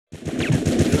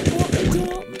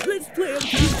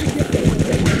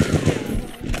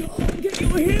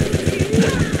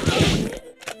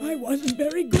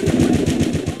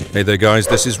Hey there guys,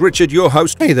 this is Richard, your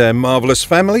host. Hey there marvelous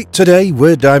family. Today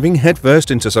we're diving headfirst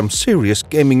into some serious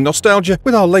gaming nostalgia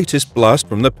with our latest blast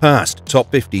from the past, Top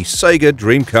 50 SEGA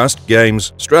Dreamcast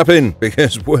Games. Strap in,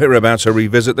 because we're about to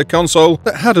revisit the console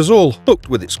that had us all hooked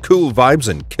with its cool vibes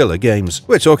and killer games.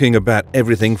 We're talking about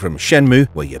everything from Shenmue,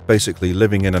 where you're basically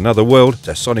living in another world,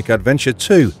 to Sonic Adventure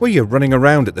 2, where you're running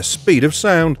around at the speed of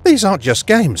sound. These aren't just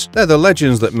games, they're the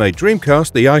legends that made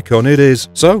Dreamcast the icon it is.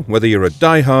 So whether you're a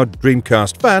die-hard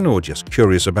Dreamcast fan or just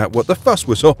curious about what the fuss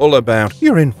was all about,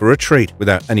 you're in for a treat.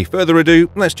 Without any further ado,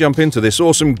 let's jump into this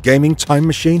awesome gaming time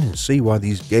machine and see why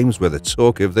these games were the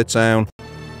talk of the town.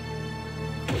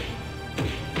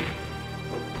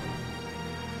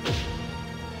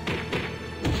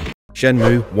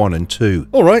 Shenmue 1 and 2.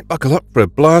 Alright, buckle up for a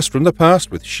blast from the past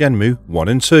with Shenmue 1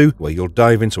 and 2, where you'll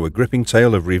dive into a gripping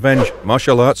tale of revenge,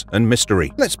 martial arts, and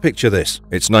mystery. Let's picture this.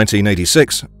 It's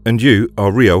 1986, and you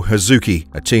are Ryo Hazuki,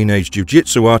 a teenage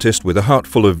jiu-jitsu artist with a heart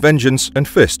full of vengeance and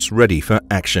fists ready for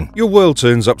action. Your world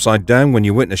turns upside down when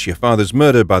you witness your father's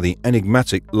murder by the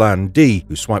enigmatic Lan Di,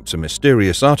 who swipes a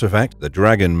mysterious artifact, the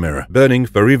Dragon Mirror. Burning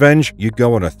for revenge, you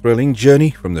go on a thrilling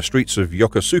journey from the streets of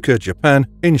Yokosuka, Japan,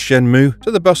 in Shenmue, to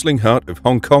the bustling heart of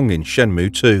Hong Kong in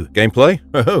Shenmue 2. Gameplay?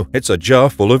 Oh, it's a jar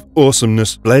full of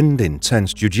awesomeness. Blend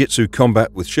intense jiu-jitsu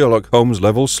combat with Sherlock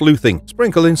Holmes-level sleuthing.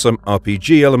 Sprinkle in some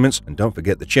RPG elements, and don't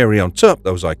forget the cherry on top,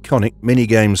 those iconic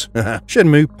minigames.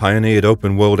 Shenmue pioneered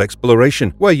open-world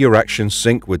exploration, where your actions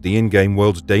sync with the in-game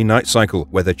world's day-night cycle,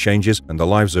 weather changes, and the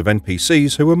lives of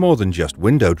NPCs who are more than just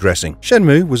window dressing.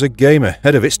 Shenmue was a game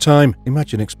ahead of its time.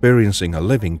 Imagine experiencing a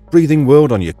living, breathing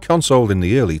world on your console in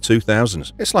the early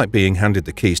 2000s. It's like being handed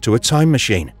the keys to a time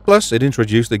machine. Plus, it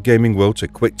introduced the gaming world to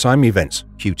quick time events,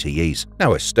 QTEs,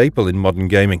 now a staple in modern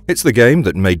gaming. It's the game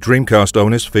that made Dreamcast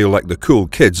owners feel like the cool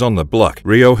kids on the block.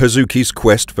 Ryo Hazuki's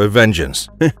quest for vengeance.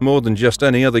 More than just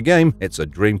any other game, it's a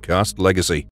Dreamcast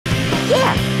legacy.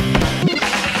 Yeah!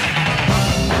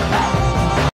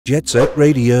 Jet Set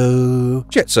Radio.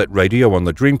 Jet Set Radio on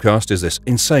the Dreamcast is this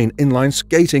insane inline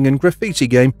skating and graffiti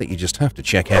game that you just have to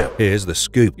check out. Here's the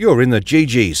scoop. You're in the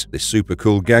GGs, this super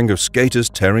cool gang of skaters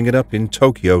tearing it up in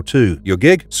Tokyo 2. Your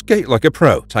gig? Skate like a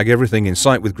pro. Tag everything in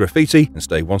sight with graffiti and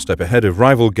stay one step ahead of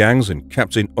rival gangs and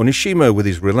Captain Onishima with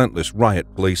his relentless riot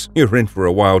police. You're in for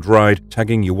a wild ride,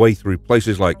 tagging your way through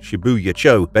places like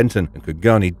Shibuya-cho, Benton, and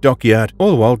Kogani Dockyard,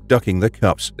 all while ducking the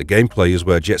cops. The gameplay is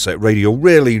where Jet Set Radio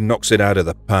really knocks it out of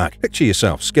the park. Picture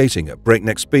yourself skating at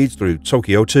breakneck speeds through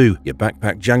Tokyo 2, your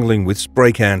backpack jangling with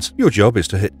spray cans. Your job is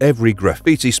to hit every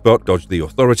graffiti spot, dodge the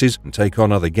authorities, and take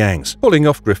on other gangs. Pulling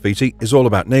off graffiti is all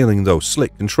about nailing those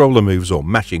slick controller moves or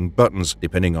mashing buttons,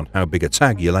 depending on how big a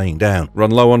tag you're laying down. Run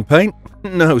low on paint?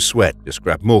 No sweat. Just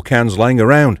grab more cans laying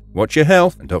around. Watch your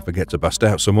health, and don't forget to bust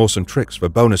out some awesome tricks for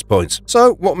bonus points.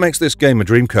 So, what makes this game a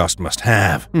Dreamcast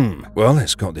must-have? Well,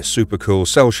 it's got this super cool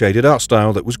cel-shaded art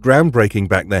style that was groundbreaking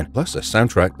back then, plus a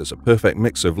soundtrack that's a perfect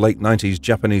mix of late 90s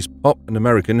Japanese pop and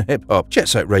American hip-hop. Jet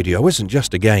Set Radio isn't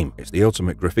just a game, it's the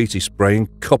ultimate graffiti-spraying,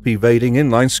 copy-vading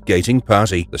inline skating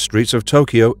party. The streets of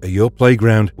Tokyo are your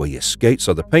playground, where your skates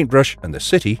are the paintbrush and the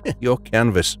city your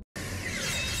canvas.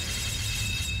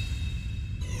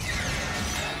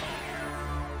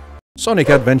 Sonic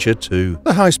Adventure 2.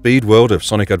 The high-speed world of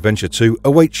Sonic Adventure 2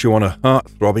 awaits you on a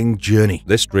heart-throbbing journey.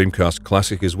 This Dreamcast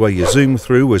classic is where you zoom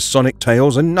through as Sonic,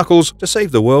 Tails, and Knuckles to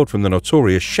save the world from the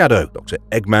notorious Shadow, Dr.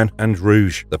 Eggman, and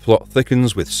Rouge. The plot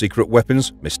thickens with secret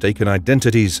weapons, mistaken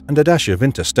identities, and a dash of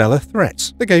interstellar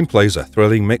threats. The gameplay's a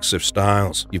thrilling mix of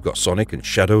styles. You've got Sonic and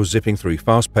Shadow zipping through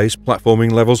fast-paced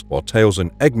platforming levels, while Tails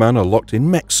and Eggman are locked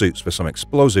in mech suits for some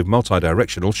explosive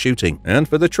multi-directional shooting. And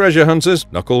for the treasure hunters,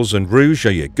 Knuckles and Rouge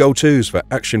are your go-to for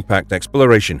action-packed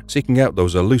exploration, seeking out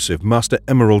those elusive Master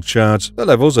Emerald shards. The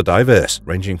levels are diverse,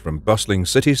 ranging from bustling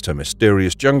cities to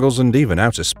mysterious jungles and even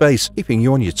outer space, keeping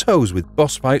you on your toes with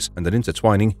boss fights and an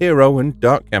intertwining hero and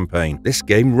dark campaign. This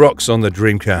game rocks on the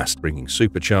Dreamcast, bringing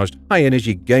supercharged,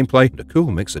 high-energy gameplay and a cool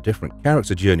mix of different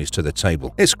character journeys to the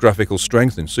table. Its graphical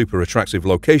strength and super attractive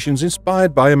locations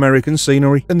inspired by American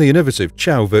scenery and the innovative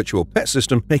Chow virtual pet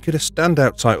system make it a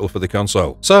standout title for the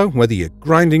console. So, whether you're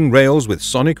grinding rails with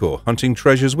Sonic or hunting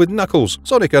treasures with Knuckles,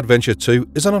 Sonic Adventure 2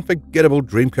 is an unforgettable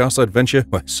Dreamcast adventure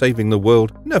where saving the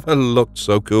world never looked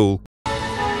so cool.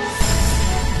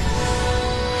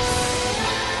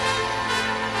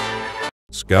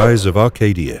 Skies of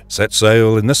Arcadia. Set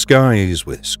sail in the skies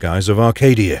with Skies of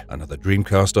Arcadia, another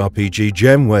Dreamcast RPG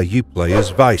gem where you play as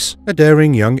Vice, a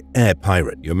daring young air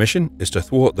pirate. Your mission is to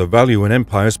thwart the Valuan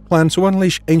Empire's plan to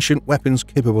unleash ancient weapons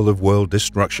capable of world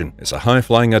destruction. It's a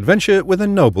high-flying adventure with a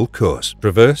noble cause.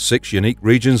 Traverse 6 unique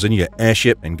regions in your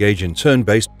airship, engage in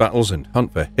turn-based battles, and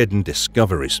hunt for hidden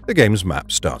discoveries. The game's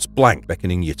map starts blank,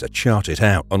 beckoning you to chart it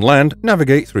out. On land,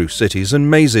 navigate through cities and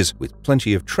mazes, with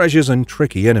plenty of treasures and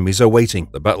tricky enemies awaiting.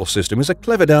 The battle system is a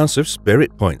clever dance of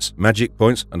spirit points, magic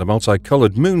points, and a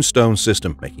multicolored moonstone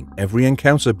system, making every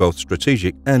encounter both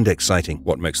strategic and exciting.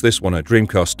 What makes this one a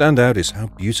Dreamcast standout is how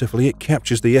beautifully it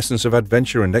captures the essence of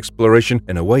adventure and exploration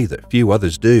in a way that few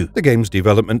others do. The game's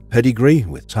development pedigree,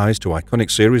 with ties to iconic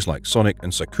series like Sonic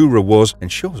and Sakura Wars,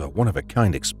 ensures a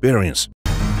one-of-a-kind experience.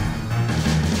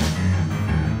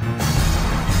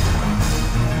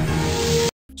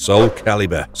 Soul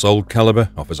Calibur. Soul Calibur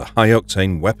offers a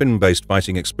high-octane, weapon-based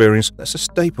fighting experience that's a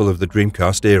staple of the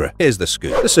Dreamcast era. Here's the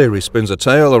scoop. The series spins a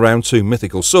tale around two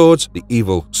mythical swords, the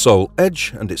evil Soul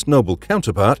Edge and its noble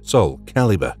counterpart, Soul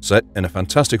Calibur. Set in a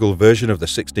fantastical version of the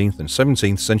 16th and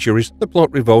 17th centuries, the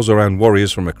plot revolves around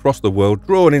warriors from across the world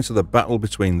drawn into the battle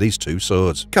between these two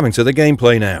swords. Coming to the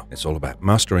gameplay now. It's all about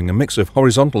mastering a mix of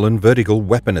horizontal and vertical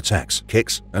weapon attacks,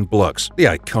 kicks, and blocks. The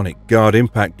iconic guard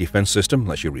impact defense system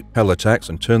lets you repel attacks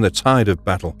and turn the tide of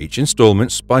battle. Each installment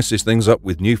spices things up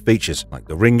with new features, like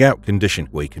the ring out condition,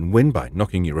 where you can win by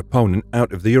knocking your opponent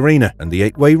out of the arena, and the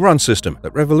 8-way run system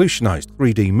that revolutionized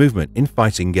 3D movement in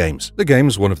fighting games. The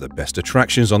game's one of the best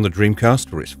attractions on the Dreamcast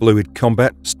for its fluid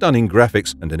combat, stunning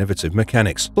graphics, and innovative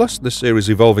mechanics. Plus, the series'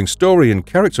 evolving story and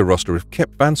character roster have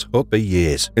kept fans hooked for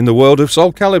years. In the world of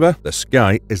Soul Calibur, the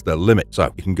sky is the limit,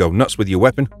 so you can go nuts with your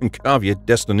weapon and carve your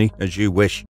destiny as you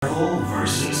wish. Marvel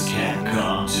vs.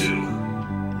 Capcom 2.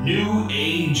 New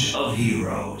Age of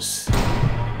Heroes.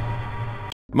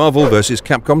 Marvel vs.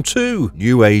 Capcom 2,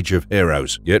 New Age of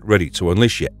Heroes. Get ready to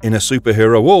unleash your inner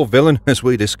superhero or villain as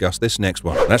we discuss this next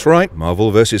one. That's right,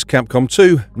 Marvel vs. Capcom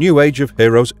 2, New Age of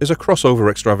Heroes is a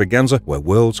crossover extravaganza where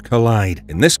worlds collide.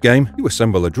 In this game, you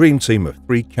assemble a dream team of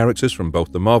 3 characters from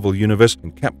both the Marvel Universe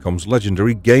and Capcom's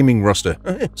legendary gaming roster.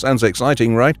 Sounds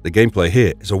exciting, right? The gameplay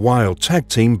here is a wild tag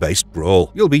team-based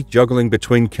brawl. You'll be juggling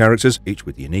between characters, each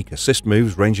with unique assist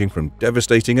moves ranging from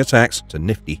devastating attacks to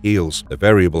nifty heals. The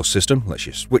variable system lets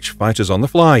you switch fighters on the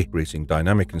fly, creating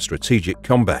dynamic and strategic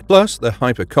combat. Plus, the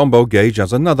Hyper Combo gauge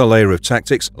adds another layer of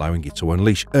tactics, allowing you to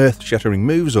unleash earth-shattering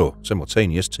moves or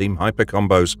simultaneous team hyper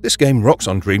combos. This game rocks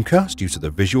on Dreamcast due to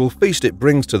the visual feast it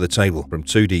brings to the table. From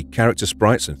 2D character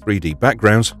sprites and 3D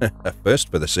backgrounds, a first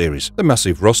for the series. The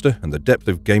massive roster and the depth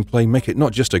of gameplay make it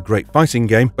not just a great fighting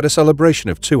game, but a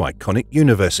celebration of 2 iconic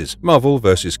universes. Marvel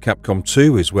vs. Capcom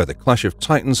 2 is where the clash of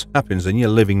titans happens in your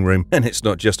living room, and it's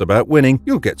not just about winning.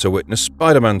 You'll get to witness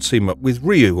Spider-Man team up with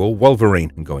Ryu or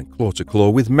Wolverine and going claw to claw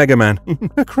with Mega Man.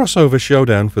 A crossover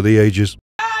showdown for the ages.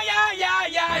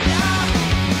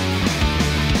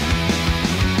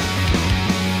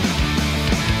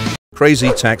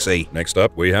 Crazy Taxi. Next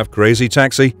up, we have Crazy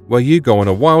Taxi, where you go on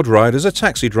a wild ride as a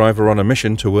taxi driver on a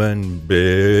mission to earn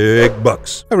big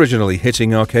bucks. Originally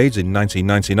hitting arcades in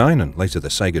 1999 and later the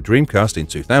Sega Dreamcast in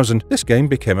 2000, this game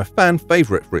became a fan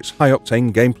favorite for its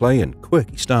high-octane gameplay and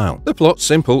quirky style. The plot's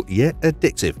simple yet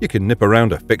addictive. You can nip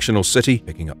around a fictional city,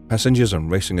 picking up passengers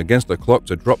and racing against the clock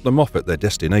to drop them off at their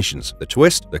destinations. The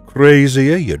twist? The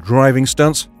crazier your driving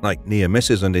stunts, like near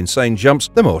misses and insane jumps,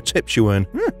 the more tips you earn.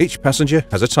 Each passenger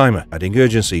has a timer, adding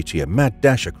urgency to your mad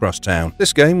dash across town.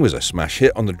 This game was a smash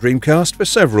hit on the Dreamcast for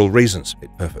several reasons. It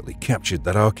perfectly captured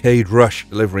that arcade rush,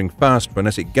 delivering fast,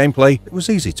 frenetic gameplay that was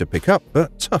easy to pick up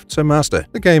but tough to master.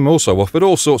 The game also offered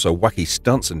all sorts of wacky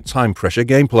stunts and time pressure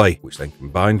gameplay, which then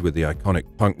combined with the iconic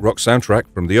punk rock soundtrack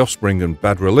from The Offspring and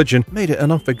Bad Religion made it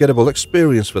an unforgettable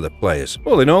experience for the players.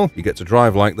 All in all, you get to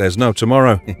drive like there's no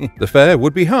tomorrow. The fare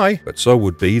would be high, but so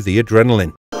would be the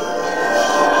adrenaline.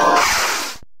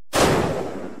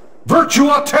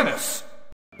 Virtua Tennis!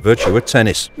 Virtua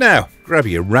Tennis. Now, grab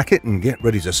your racket and get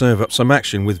ready to serve up some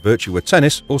action with Virtua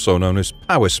Tennis, also known as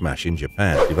Power Smash in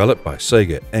Japan. Developed by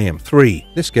Sega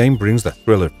AM3, this game brings the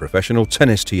thrill of professional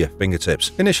tennis to your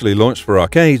fingertips. Initially launched for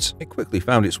arcades, it quickly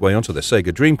found its way onto the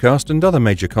Sega Dreamcast and other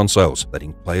major consoles,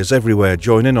 letting players everywhere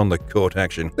join in on the court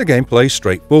action. The gameplay is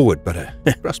straightforward, but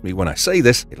trust me when I say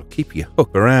this, it'll keep you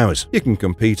hooked for hours. You can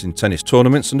compete in tennis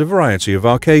tournaments and a variety of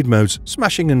arcade modes,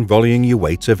 smashing and volleying your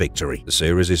way to victory. The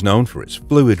series is known for its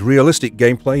fluid, realistic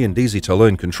gameplay and easy to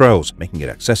learn controls, making it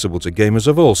accessible to gamers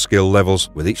of all skill levels.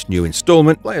 With each new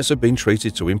installment, players have been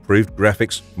treated to improved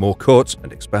graphics, more courts,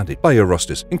 and expanded player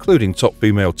rosters, including top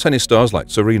female tennis stars like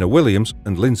Serena Williams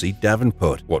and Lindsay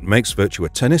Davenport. What makes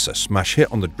Virtua Tennis a smash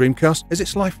hit on the Dreamcast is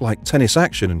its lifelike tennis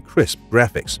action and crisp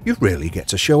graphics. You really get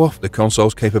to show off the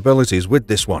console's capabilities with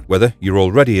this one. Whether you're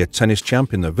already a tennis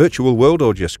champ in the virtual world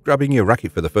or just grabbing your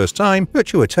racket for the first time,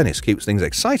 Virtua Tennis keeps things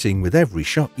exciting with every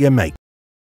shot you make.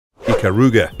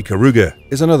 Ikaruga. Ikaruga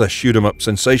is another shoot-'em-up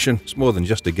sensation. It's more than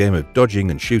just a game of dodging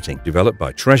and shooting. Developed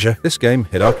by Treasure, this game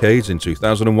hit arcades in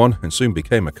 2001 and soon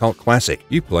became a cult classic.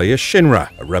 You play as Shinra,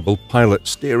 a rebel pilot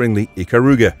steering the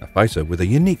Ikaruga, a fighter with a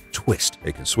unique twist.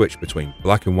 It can switch between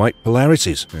black and white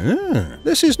polarities.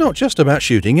 This is not just about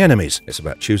shooting enemies. It's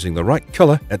about choosing the right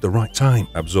color at the right time.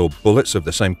 Absorb bullets of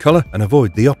the same color and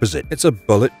avoid the opposite. It's a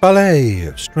bullet ballet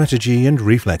of strategy and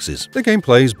reflexes. The game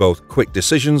plays both quick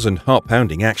decisions and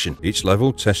heart-pounding action. Each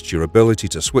level tests your ability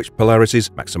to switch polarities,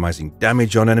 maximizing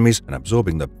damage on enemies and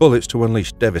absorbing the bullets to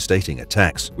unleash devastating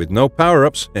attacks. With no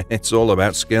power-ups, it's all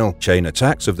about skill. Chain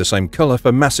attacks of the same color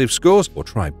for massive scores, or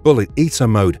try Bullet Eater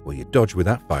mode, where you dodge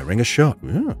without firing a shot.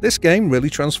 This game really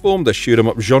transformed the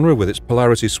shoot-'em-up genre with its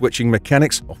polarity switching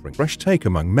mechanics, offering a fresh take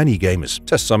among many gamers.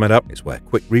 To sum it up, it's where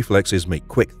quick reflexes meet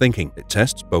quick thinking. It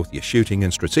tests both your shooting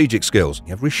and strategic skills,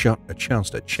 every shot a chance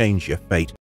to change your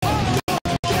fate.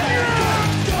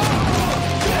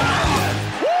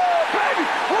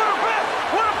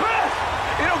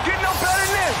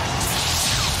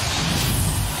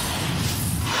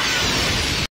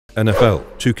 NFL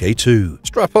 2K2.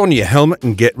 Strap on your helmet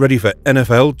and get ready for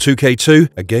NFL 2K2,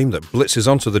 a game that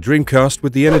blitzes onto the Dreamcast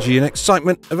with the energy and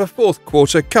excitement of a fourth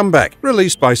quarter comeback.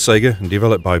 Released by SEGA and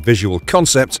developed by Visual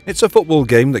Concept, it's a football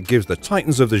game that gives the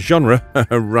titans of the genre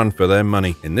a run for their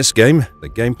money. In this game, the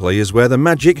gameplay is where the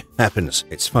magic happens.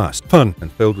 It's fast, fun,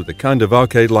 and filled with the kind of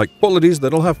arcade-like qualities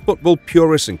that'll have football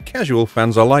purists and casual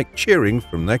fans alike cheering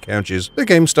from their couches. The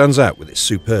game stands out with its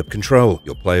superb control.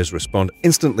 Your players respond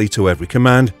instantly to every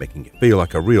command, making you feel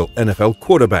like a real NFL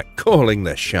quarterback calling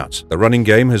their shots. The running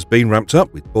game has been ramped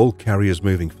up, with ball carriers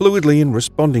moving fluidly and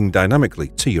responding dynamically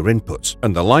to your inputs.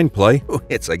 And the line play,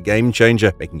 it's a game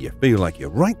changer, making you feel like you're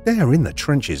right there in the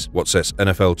trenches. What sets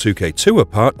NFL 2K2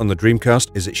 apart on the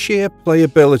Dreamcast is its sheer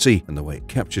playability and the way it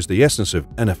captures the essence of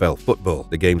NFL football.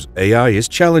 The game's AI is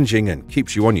challenging and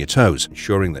keeps you on your toes,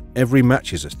 ensuring that every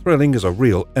match is as thrilling as a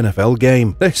real NFL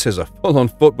game. This is a full-on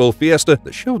football fiesta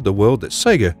that showed the world that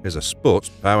Sega is a sports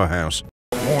powerhouse.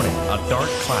 Morning, a dark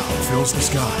cloud fills the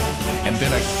sky, and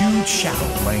then a huge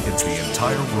shadow blankets the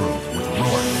entire room with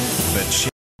roaring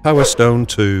that Power Stone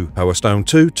 2. Power Stone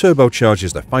 2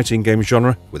 turbocharges the fighting game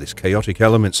genre with its chaotic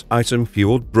elements,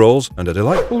 item-fueled brawls, and a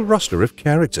delightful roster of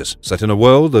characters. Set in a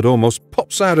world that almost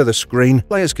pops out of the screen,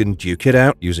 players can duke it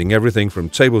out, using everything from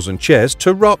tables and chairs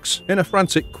to rocks in a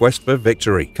frantic quest for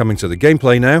victory. Coming to the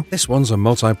gameplay now, this one's a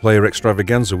multiplayer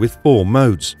extravaganza with 4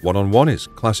 modes. One-on-one is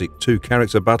classic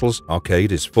 2-character battles,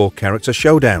 arcade is 4-character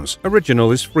showdowns,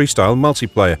 original is freestyle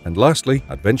multiplayer, and lastly,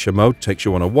 adventure mode takes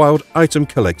you on a wild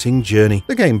item-collecting journey.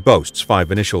 The game boasts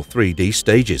 5 initial 3D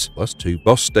stages, plus 2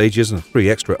 boss stages and 3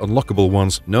 extra unlockable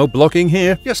ones. No blocking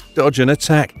here, just dodge and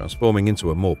attack, transforming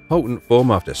into a more potent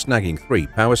form after snagging 3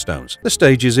 Power Stones. The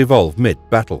stages evolve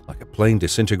mid-battle, like a plane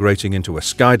disintegrating into a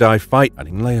skydive fight,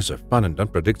 adding layers of fun and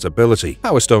unpredictability.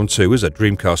 Power Stone 2 is a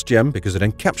Dreamcast gem because it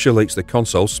encapsulates the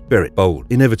console's spirit, bold,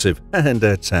 innovative, and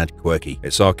a tad quirky.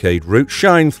 Its arcade roots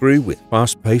shine through with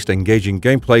fast-paced, engaging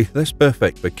gameplay that's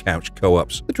perfect for couch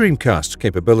co-ops. The Dreamcast's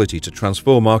capability to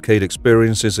transform arcade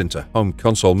experiences into home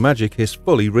console magic is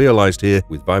fully realized here,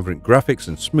 with vibrant graphics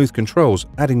and smooth controls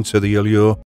adding to the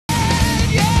allure.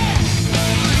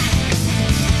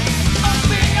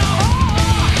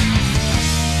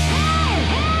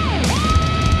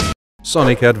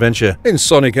 Sonic Adventure. In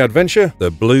Sonic Adventure, the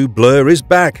blue blur is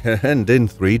back, and in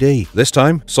 3D. This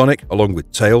time, Sonic, along with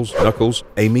Tails, Knuckles,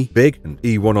 Amy, Big, and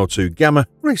E102 Gamma,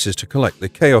 races to collect the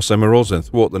Chaos Emeralds and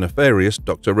thwart the nefarious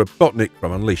Dr. Robotnik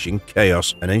from unleashing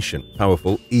chaos, an ancient,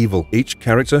 powerful evil. Each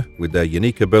character, with their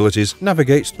unique abilities,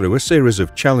 navigates through a series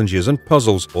of challenges and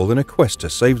puzzles, all in a quest to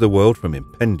save the world from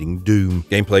impending doom.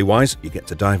 Gameplay-wise, you get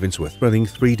to dive into a thrilling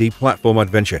 3D platform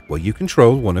adventure where you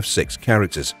control one of 6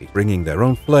 characters, bringing their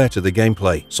own flair to the game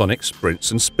gameplay. Sonic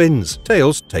sprints and spins.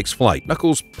 Tails takes flight.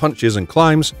 Knuckles punches and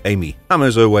climbs. Amy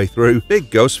hammers her way through. Big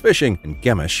goes fishing. And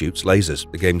Gamma shoots lasers.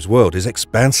 The game's world is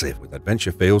expansive, with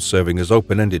adventure fields serving as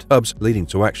open-ended hubs leading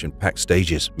to action-packed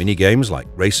stages. Mini-games like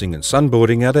racing and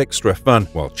sandboarding add extra fun,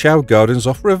 while Chow Gardens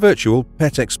offer a virtual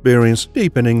pet experience,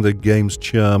 deepening the game's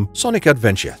charm. Sonic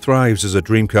Adventure thrives as a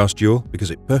Dreamcast jewel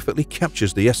because it perfectly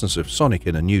captures the essence of Sonic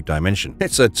in a new dimension.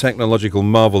 It's a technological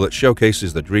marvel that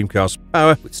showcases the Dreamcast's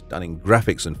power with stunning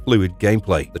graphics and fluid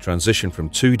gameplay. The transition from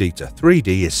 2D to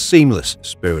 3D is seamless, the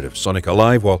spirit of Sonic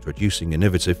alive while producing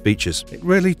innovative features. It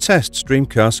really tests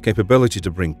Dreamcast's capability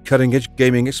to bring cutting-edge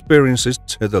gaming experiences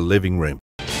to the living room.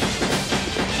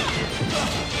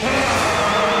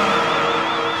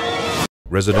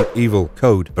 Resident Evil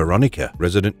Code Veronica.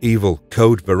 Resident Evil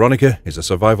Code Veronica is a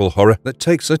survival horror that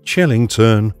takes a chilling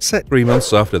turn. Set 3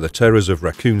 months after the terrors of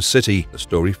Raccoon City, the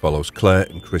story follows Claire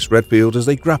and Chris Redfield as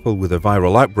they grapple with a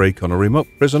viral outbreak on a remote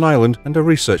prison island and a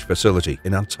research facility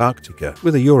in Antarctica.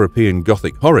 With a European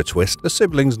Gothic horror twist, the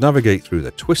siblings navigate through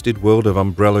the twisted world of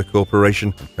Umbrella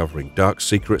Corporation, uncovering dark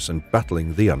secrets and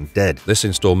battling the undead. This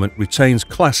installment retains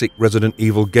classic Resident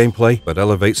Evil gameplay, but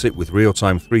elevates it with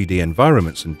real-time 3D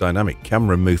environments and dynamic camera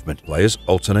movement. Players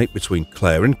alternate between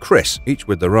Claire and Chris, each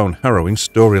with their own harrowing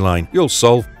storyline. You'll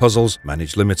solve puzzles,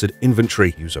 manage limited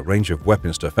inventory, use a range of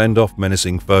weapons to fend off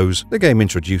menacing foes. The game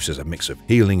introduces a mix of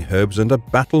healing herbs and a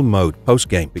battle mode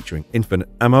post-game featuring infinite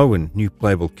ammo and new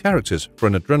playable characters for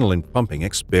an adrenaline-pumping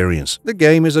experience. The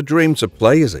game is a dream to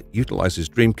play as it utilizes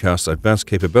Dreamcast's advanced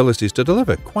capabilities to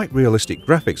deliver quite realistic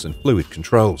graphics and fluid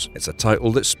controls. It's a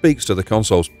title that speaks to the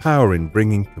console's power in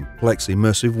bringing complex,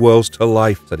 immersive worlds to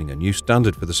life, setting a new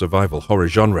standard for the survival horror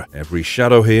genre. Every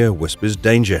shadow here whispers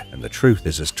danger, and the truth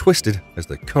is as twisted as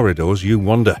the corridors you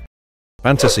wander.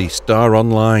 Phantasy Star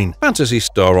Online. Phantasy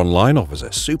Star Online offers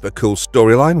a super cool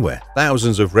storyline where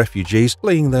thousands of refugees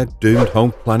fleeing their doomed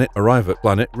home planet arrive at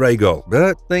planet Rhaegol.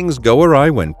 But things go awry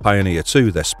when Pioneer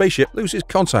 2, their spaceship, loses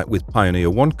contact with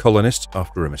Pioneer 1 colonists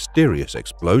after a mysterious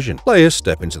explosion. Players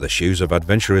step into the shoes of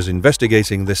adventurers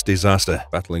investigating this disaster,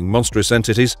 battling monstrous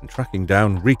entities and tracking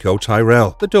down Rico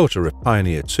Tyrell, the daughter of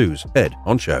Pioneer 2's head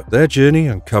honcho. Their journey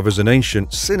uncovers an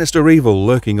ancient, sinister evil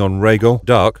lurking on Rhaegol,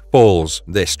 Dark Falls.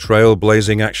 This trailblazing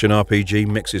action RPG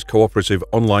mixes cooperative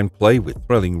online play with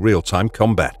thrilling real-time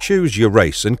combat. Choose your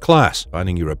race and class,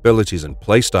 finding your abilities and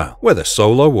playstyle. Whether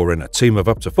solo or in a team of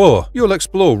up to 4, you'll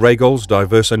explore Rhaegol's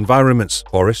diverse environments,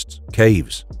 forests,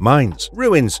 caves, mines,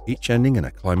 ruins, each ending in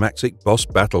a climactic boss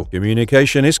battle.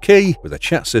 Communication is key, with a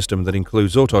chat system that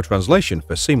includes auto-translation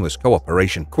for seamless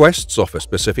cooperation. Quests offer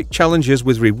specific challenges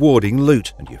with rewarding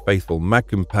loot, and your faithful mag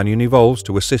companion evolves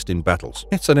to assist in battles.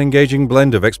 It's an engaging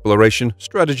blend of exploration,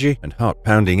 strategy, and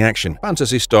heart-pounding action.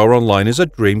 Phantasy Star Online is a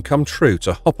dream come true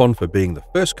to hop on for being the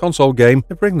first console game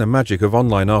to bring the magic of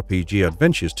online RPG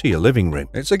adventures to your living room.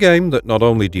 It's a game that not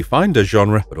only defined a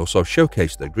genre, but also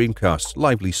showcased the Dreamcast's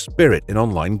lively spirit in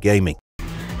online gaming.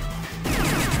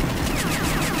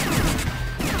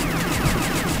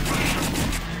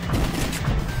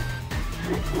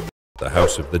 The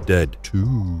House of the Dead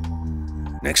 2.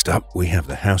 Next up, we have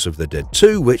The House of the Dead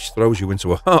 2, which throws you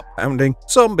into a heart-pounding,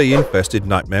 zombie-infested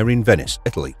nightmare in Venice,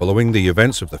 Italy. Following the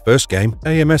events of the first game,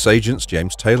 AMS agents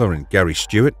James Taylor and Gary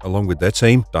Stewart, along with their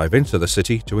team, dive into the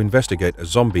city to investigate a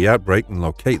zombie outbreak and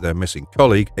locate their missing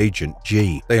colleague, Agent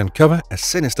G. They uncover a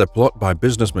sinister plot by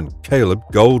businessman Caleb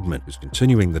Goldman, who's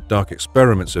continuing the dark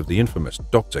experiments of the infamous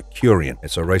Dr. Curian.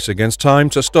 It's a race against time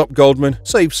to stop Goldman,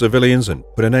 save civilians, and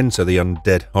put an end to the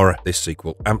undead horror. This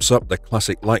sequel amps up the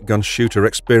classic light gun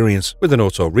shooter experience. With an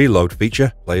auto-reload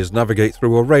feature, players navigate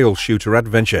through a rail shooter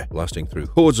adventure, blasting through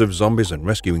hordes of zombies and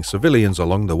rescuing civilians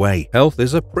along the way. Health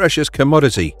is a precious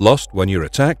commodity, lost when you're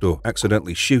attacked or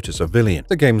accidentally shoot a civilian.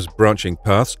 The game's branching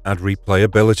paths add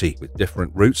replayability, with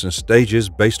different routes and stages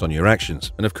based on your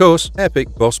actions. And of course,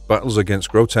 epic boss battles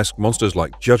against grotesque monsters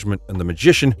like Judgment and the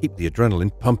Magician keep the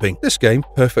adrenaline pumping. This game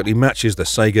perfectly matches the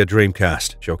SEGA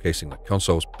Dreamcast, showcasing the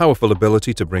console's powerful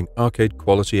ability to bring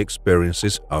arcade-quality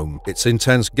experiences home. Its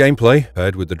intense gameplay,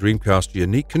 paired with the Dreamcast's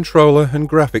unique controller and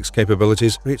graphics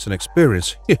capabilities, creates an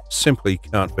experience you simply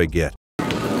can't forget.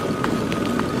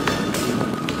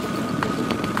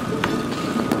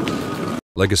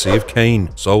 Legacy of Kain,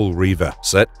 Soul Reaver.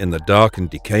 Set in the dark and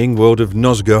decaying world of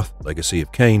Nosgoth, Legacy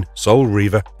of Kain, Soul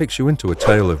Reaver takes you into a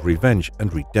tale of revenge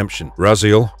and redemption.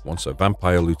 Raziel, once a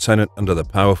vampire lieutenant under the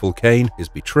powerful Kain, is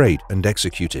betrayed and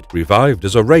executed. Revived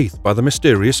as a wraith by the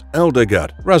mysterious Elder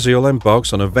God, Raziel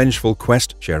embarks on a vengeful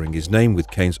quest, sharing his name with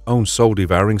Kain's own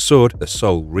soul-devouring sword, the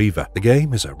Soul Reaver. The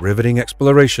game is a riveting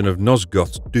exploration of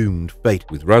Nosgoth's doomed fate,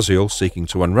 with Raziel seeking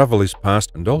to unravel his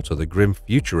past and alter the grim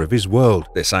future of his world.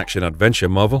 This action-adventure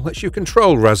marvel lets you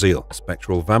control Raziel, a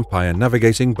spectral vampire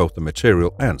navigating both the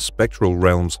material and spectral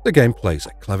realms. The game plays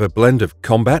a clever blend of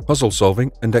combat,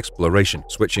 puzzle-solving, and exploration.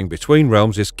 Switching between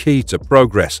realms is key to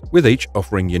progress, with each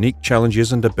offering unique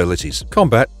challenges and abilities.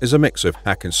 Combat is a mix of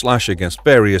hack and slash against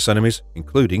various enemies,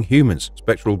 including humans,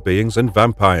 spectral beings, and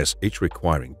vampires, each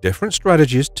requiring different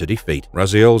strategies to defeat.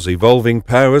 Raziel's evolving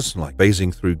powers, like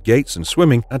phasing through gates and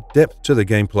swimming, add depth to the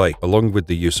gameplay, along with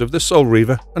the use of the Soul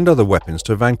Reaver and other weapons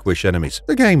to vanquish enemies.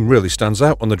 The game really stands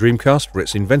out on the Dreamcast for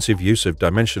its inventive use of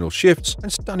dimensional shifts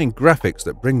and stunning graphics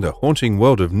that bring the haunting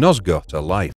world of Nosgoth to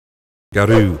life.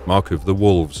 Garou, Mark of the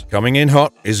Wolves. Coming in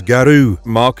hot is Garou,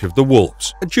 Mark of the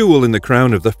Wolves. A jewel in the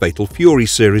crown of the Fatal Fury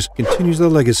series, continues the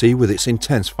legacy with its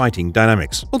intense fighting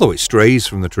dynamics. Although it strays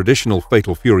from the traditional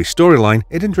Fatal Fury storyline,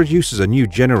 it introduces a new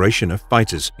generation of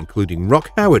fighters, including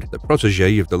Rock Howard, the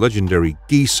protege of the legendary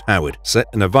Geese Howard. Set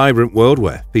in a vibrant world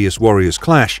where fierce warriors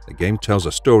clash, the game tells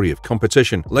a story of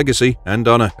competition, legacy, and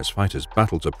honor as fighters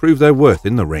battle to prove their worth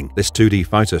in the ring. This 2D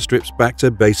fighter strips back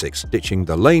to basics, ditching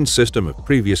the lane system of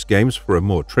previous games for a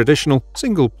more traditional,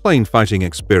 single-plane fighting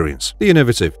experience. The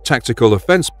innovative Tactical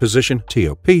Offense Position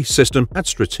 (TOP) system adds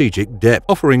strategic depth,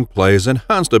 offering players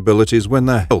enhanced abilities when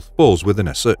their health falls within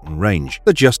a certain range.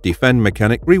 The Just Defend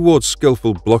mechanic rewards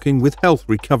skillful blocking with health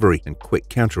recovery and quick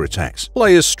counterattacks.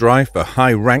 Players strive for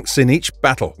high ranks in each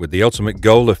battle, with the ultimate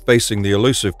goal of facing the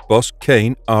elusive boss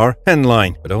Kain R.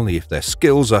 Henline, but only if their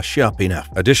skills are sharp enough.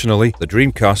 Additionally, the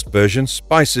Dreamcast version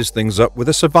spices things up with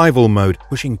a survival mode,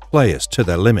 pushing players to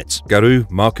their limits. Garou,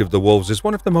 Mark of the Wolves is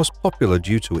one of the most popular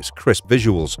due to its crisp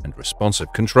visuals and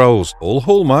responsive controls, all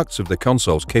hallmarks of the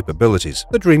console's capabilities.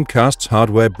 The Dreamcast's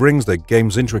hardware brings the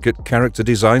game's intricate character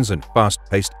designs and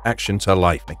fast-paced action to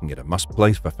life, making it a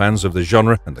must-play for fans of the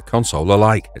genre and the console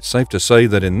alike. It's safe to say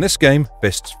that in this game,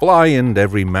 fists fly and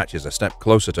every match is a step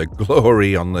closer to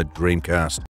glory on the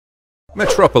Dreamcast.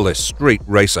 Metropolis Street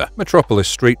Racer. Metropolis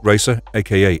Street Racer,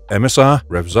 aka MSR,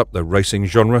 revs up the racing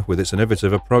genre with its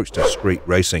innovative approach to street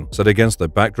racing. Set against the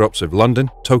backdrops of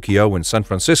London, Tokyo, and San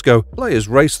Francisco, players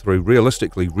race through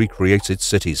realistically recreated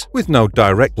cities. With no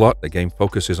direct plot, the game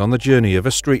focuses on the journey of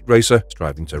a street racer,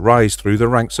 striving to rise through the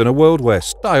ranks in a world where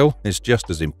style is just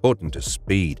as important as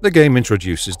speed. The game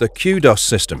introduces the Kudos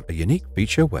system, a unique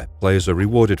feature where players are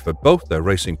rewarded for both their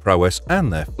racing prowess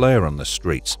and their flair on the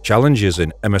streets. Challenges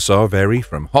in MSR vary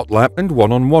from hot lap and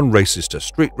one-on-one races to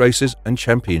street races and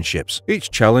championships.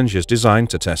 Each challenge is designed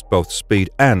to test both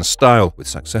speed and style, with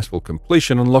successful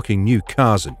completion unlocking new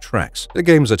cars and tracks. The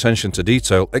game's attention to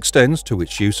detail extends to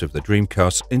its use of the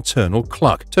Dreamcast's internal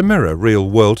clock to mirror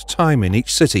real-world time in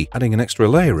each city, adding an extra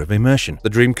layer of immersion. The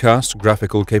Dreamcast's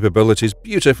graphical capabilities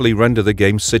beautifully render the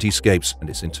game's cityscapes, and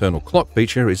its internal clock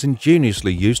feature is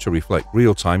ingeniously used to reflect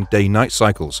real-time day-night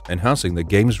cycles, enhancing the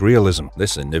game's realism.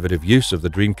 This innovative use of the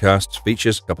Dreamcast's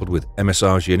features, coupled with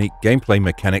MSR's unique gameplay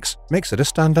mechanics, makes it a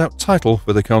standout title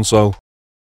for the console.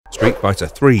 Street Fighter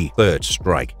III Third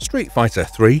Strike. Street Fighter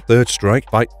III Third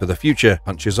Strike Fight for the Future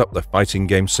punches up the fighting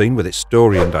game scene with its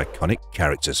story and iconic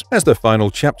characters. As the final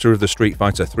chapter of the Street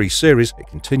Fighter III series, it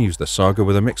continues the saga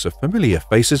with a mix of familiar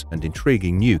faces and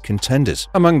intriguing new contenders.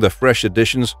 Among the fresh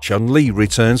additions, Chun-Li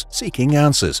returns, seeking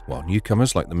answers, while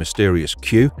newcomers like the mysterious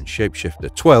Q and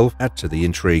Shapeshifter 12 add to the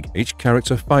intrigue. Each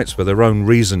character fights for their own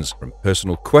reasons, from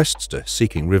personal quests to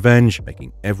seeking revenge,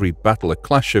 making every battle a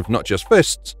clash of not just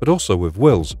fists, but also of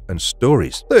wills and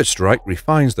stories. Third Strike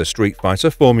refines the Street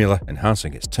Fighter formula,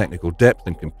 enhancing its technical depth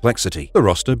and complexity. The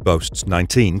roster boasts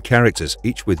 19 characters,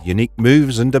 each with unique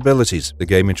moves and abilities. The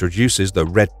game introduces the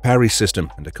Red Parry system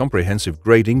and a comprehensive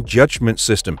grading judgment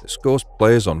system that scores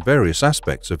players on various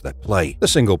aspects of their play. The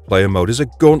single-player mode is a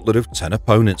gauntlet of 10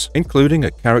 opponents, including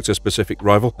a character-specific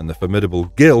rival and the formidable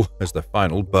Gil as the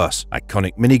final boss.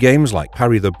 Iconic minigames like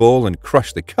Parry the Ball and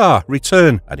Crush the Car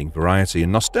return, adding variety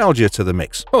and nostalgia to the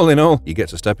mix. All in all, you get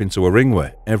to step into a ring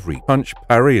where every punch,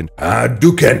 parry, and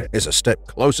Hadouken is a step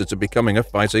closer to becoming a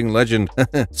fighting legend.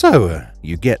 So,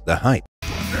 you get the hype.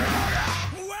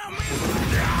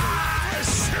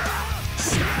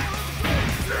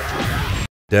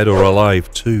 Dead or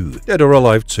Alive 2. Dead or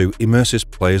Alive 2 immerses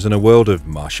players in a world of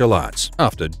martial arts.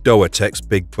 After Doatek's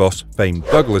big boss, famed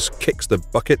Douglas, kicks the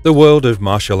bucket, the world of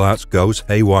martial arts goes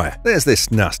haywire. There's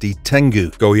this nasty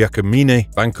Tengu,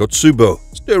 Goyakumine Bankotsubo,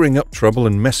 stirring up trouble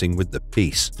and messing with the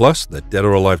peace. Plus, the Dead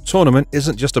or Alive tournament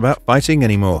isn't just about fighting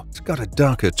anymore. It's got a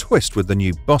darker twist with the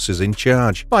new bosses in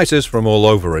charge. Fighters from all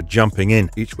over are jumping in,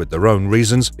 each with their own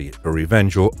reasons, be it for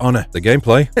revenge or honor. The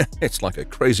gameplay? It's like a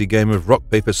crazy game of rock,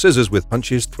 paper, scissors with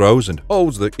punches, throws, and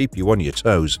holds that keep you on your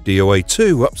toes. DOA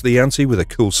 2 ups the ante with a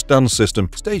cool stun system,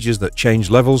 stages that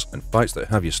change levels, and fights that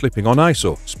have you slipping on ice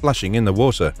or splashing in the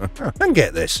water. And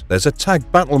get this, there's a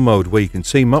tag battle mode where you can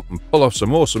team up and pull off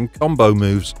some awesome combo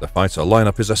moves. The fighter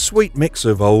lineup is a sweet mix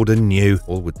of old and new,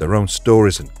 all with their own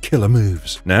stories and killer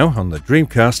moves. Now, on the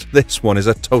Dreamcast, this one is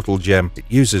a total gem. It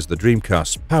uses the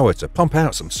Dreamcast's power to pump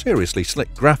out some seriously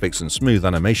slick graphics and smooth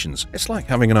animations. It's like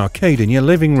having an arcade in your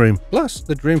living room. Plus,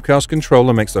 the Dreamcast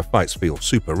controller makes the fights feel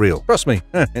super real. Trust me,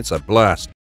 it's a blast.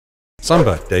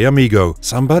 Samba de Amigo.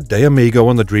 Samba de Amigo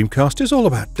on the Dreamcast is all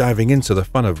about diving into the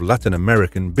fun of Latin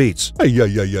American beats. Ay,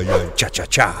 ay, ay, ay, ay.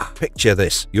 Cha-cha-cha. Picture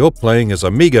this. You're playing as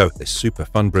Amigo, this super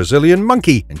fun Brazilian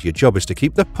monkey, and your job is to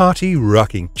keep the party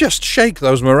rocking. Just shake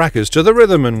those maracas to the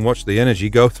rhythm and watch the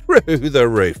energy go through the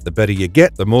roof. The better you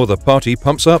get, the more the party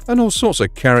pumps up, and all sorts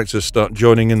of characters start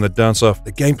joining in the dance-off.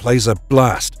 The gameplay's a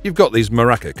blast. You've got these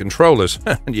maraca controllers,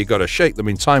 and you gotta shake them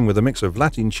in time with a mix of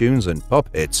Latin tunes and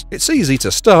pop hits. It's easy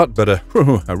to start, but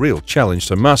a real challenge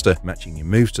to master, matching your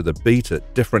moves to the beat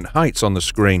at different heights on the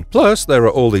screen. Plus, there are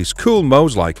all these cool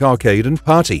modes like Arcade and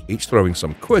Party, each throwing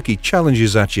some quirky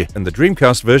challenges at you. And the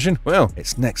Dreamcast version, well,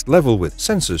 it's next level with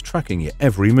sensors tracking your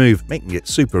every move, making it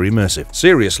super immersive.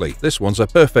 Seriously, this one's a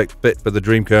perfect fit for the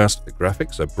Dreamcast. The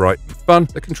graphics are bright and fun,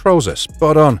 the controls are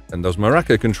spot on, and those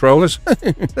maraca controllers,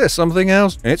 they're something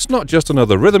else. It's not just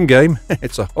another rhythm game,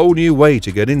 it's a whole new way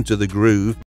to get into the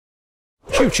groove.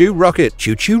 Choo Choo Rocket.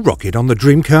 Choo Choo Rocket on the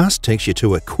Dreamcast takes you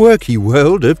to a quirky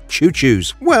world of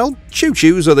choo-choos. Well,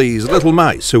 choo-choos are these little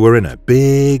mice who are in a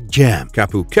big jam.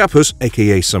 Kapu Kapus,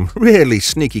 aka some really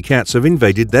sneaky cats, have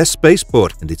invaded their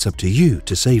spaceport, and it's up to you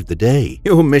to save the day.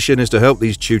 Your mission is to help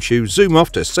these choo-choos zoom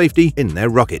off to safety in their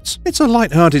rockets. It's a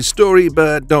light-hearted story,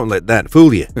 but don't let that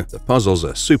fool you. The puzzles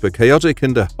are super chaotic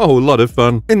and a whole lot of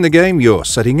fun. In the game, you're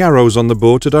setting arrows on the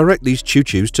board to direct these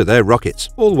choo-choos to their rockets,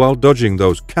 all while dodging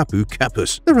those Kapu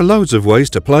Kapus. There are loads of ways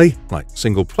to play, like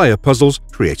single-player puzzles,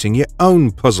 creating your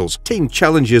own puzzles, team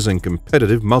challenges, and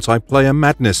competitive multiplayer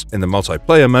madness. In the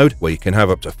multiplayer mode, where you can have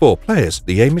up to 4 players,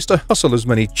 the aim is to hustle as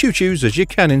many choo-choos as you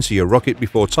can into your rocket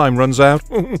before time runs out.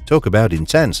 Talk about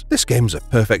intense. This game's a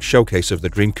perfect showcase of the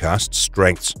Dreamcast's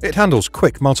strengths. It handles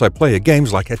quick multiplayer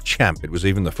games like a champ. It was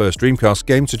even the first Dreamcast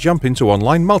game to jump into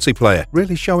online multiplayer,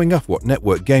 really showing off what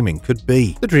network gaming could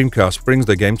be. The Dreamcast brings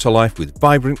the game to life with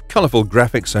vibrant, colorful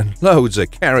graphics and loads of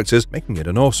characters, making it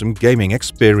an awesome gaming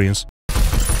experience.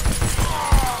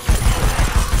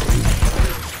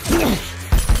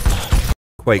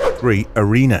 Quake 3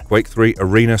 Arena. Quake 3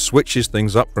 Arena switches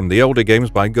things up from the older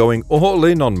games by going all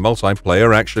in on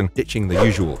multiplayer action, ditching the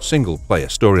usual single-player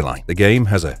storyline. The game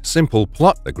has a simple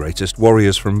plot. The greatest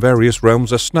warriors from various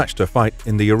realms are snatched to fight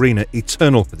in the arena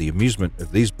eternal for the amusement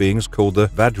of these beings called the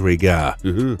Vadrigar.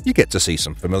 You get to see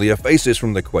some familiar faces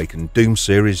from the Quake and Doom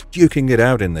series duking it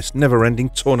out in this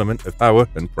never-ending tournament of power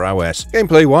and prowess.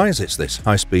 Gameplay-wise, it's this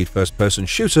high-speed first-person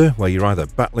shooter where you're either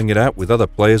battling it out with other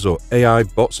players or AI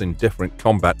bots in different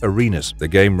combat arenas. The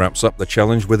game ramps up the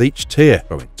challenge with each tier,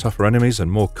 throwing tougher enemies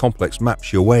and more complex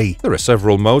maps your way. There are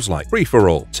several modes like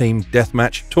free-for-all, team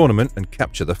deathmatch, tournament, and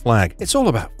capture the flag. It's all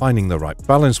about finding the right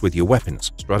balance with your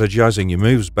weapons, strategizing your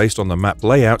moves based on the map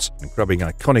layouts, and grabbing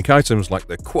iconic items like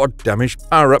the quad damage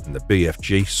power-up and the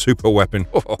BFG super weapon.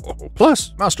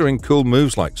 Plus, mastering cool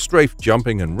moves like strafe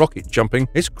jumping and rocket jumping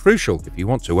is crucial if you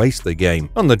want to ace the game.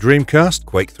 On the Dreamcast,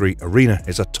 Quake 3 Arena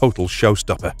is a total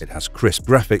showstopper. It has crisp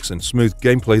graphics and smooth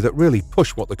gameplay that really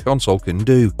push what the console can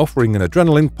do, offering an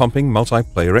adrenaline-pumping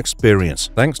multiplayer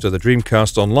experience. Thanks to the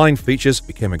Dreamcast Online features, it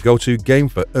became a go-to game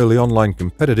for early online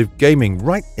competitive gaming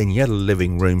right in your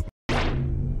living room.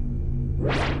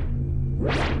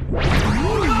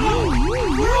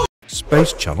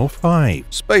 Space Channel 5.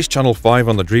 Space Channel 5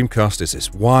 on the Dreamcast is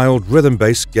this wild,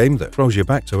 rhythm-based game that throws you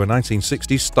back to a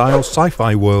 1960s-style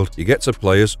sci-fi world. You get to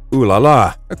play as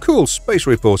Ulala, a cool space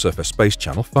reporter for Space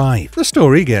Channel 5. The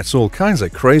story gets all kinds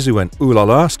of crazy when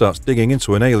Ulala starts digging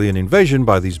into an alien invasion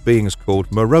by these beings called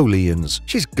Marolians.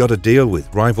 She's got to deal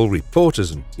with rival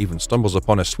reporters and even stumbles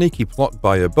upon a sneaky plot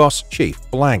by her boss, Chief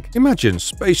Blank. Imagine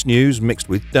space news mixed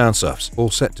with dance-offs, all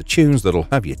set to tunes that'll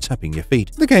have you tapping your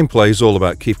feet. The gameplay's all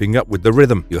about keeping up with with the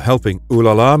rhythm. You're helping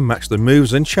Ulala match the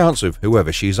moves and chants of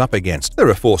whoever she's up against. There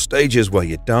are 4 stages where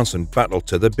you dance and battle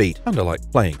to the beat, kinda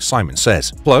like playing Simon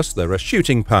Says. Plus, there are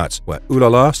shooting parts where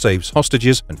Ulala saves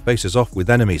hostages and faces off with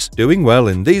enemies. Doing well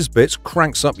in these bits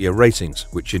cranks up your ratings,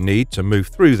 which you need to move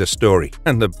through the story.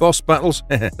 And the boss battles,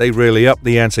 they really up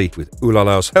the ante, with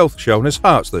Ulala's health shown as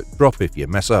hearts that drop if you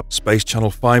mess up. Space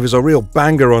Channel 5 is a real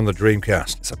banger on the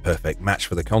Dreamcast. It's a perfect match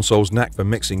for the console's knack for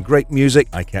mixing great music,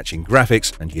 eye-catching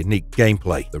graphics, and unique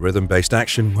gameplay. The rhythm-based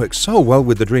action works so well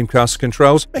with the Dreamcast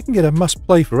controls, making it a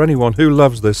must-play for anyone who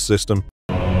loves this system.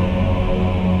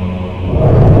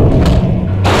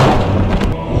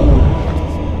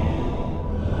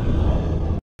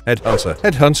 Headhunter.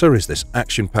 Headhunter is this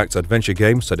action-packed adventure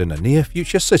game set in a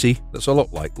near-future city that's a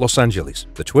lot like Los Angeles.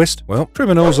 The twist? Well,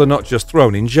 criminals are not just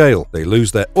thrown in jail. They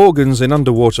lose their organs in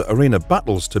underwater arena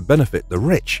battles to benefit the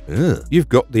rich. You've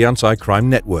got the Anti-Crime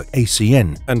Network,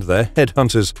 ACN, and their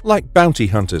headhunters, like bounty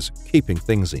hunters, keeping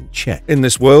things in check. In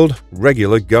this world,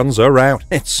 regular guns are out.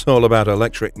 It's all about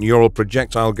electric neural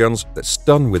projectile guns that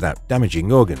stun without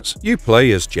damaging organs. You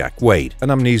play as Jack Wade, an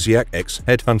amnesiac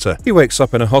ex-headhunter. He wakes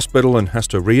up in a hospital and has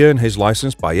to re-earn his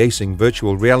license by acing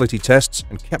virtual reality tests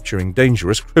and capturing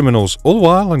dangerous criminals, all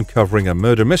while uncovering a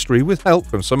murder mystery with help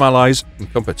from some allies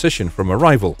and competition from a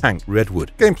rival, Hank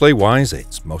Redwood. Gameplay-wise,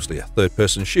 it's mostly a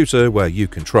third-person shooter where you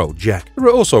control Jack. There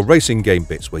are also racing game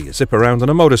bits where you zip around on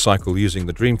a motorcycle using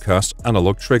the Dreamcast's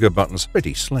analog trigger buttons.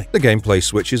 Pretty slick. The gameplay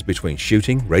switches between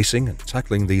shooting, racing, and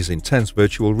tackling these intense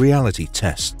virtual reality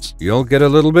tests. You'll get a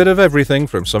little bit of everything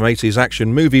from some 80s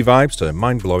action movie vibes to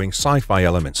mind-blowing sci-fi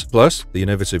elements. Plus, the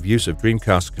innovative use of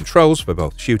Dreamcast controls for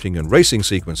both shooting and racing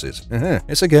sequences.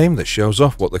 It's a game that shows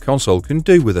off what the console can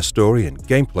do with a story and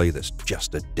gameplay that's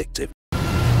just addictive.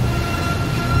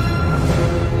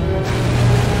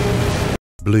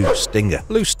 Blue Stinger.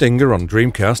 Blue Stinger on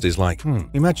Dreamcast is like,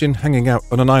 imagine hanging out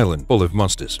on an island full of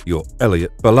monsters. You're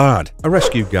Elliot Ballard, a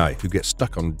rescue guy who gets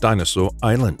stuck on Dinosaur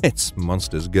Island. It's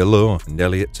monsters galore, and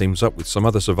Elliot teams up with some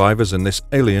other survivors and this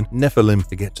alien Nephilim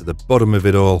to get to the bottom of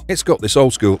it all. It's got this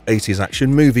old school 80s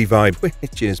action movie vibe,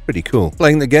 which is pretty cool.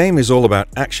 Playing the game is all about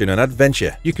action and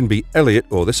adventure. You can be Elliot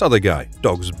or this other guy,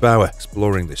 Dogs Bauer,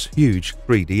 exploring this huge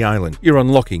 3D island. You're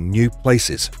unlocking new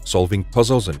places, solving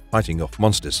puzzles and fighting off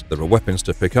monsters. There are weapons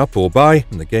to pick up or buy,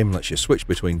 and the game lets you switch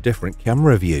between different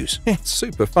camera views. It's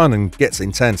super fun and gets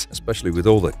intense, especially with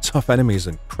all the tough enemies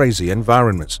and crazy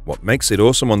environments. What makes it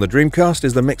awesome on the Dreamcast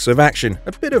is the mix of action,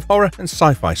 a bit of horror and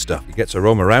sci-fi stuff. You get to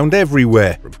roam around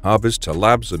everywhere, from harbors to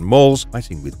labs and malls,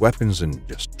 fighting with weapons and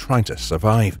just trying to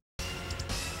survive.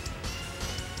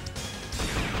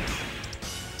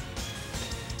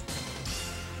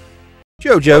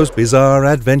 JoJo's Bizarre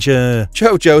Adventure.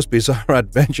 JoJo's Bizarre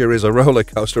Adventure is a roller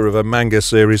coaster of a manga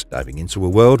series, diving into a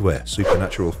world where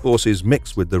supernatural forces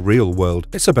mix with the real world.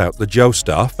 It's about the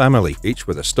Joestar family, each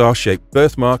with a star-shaped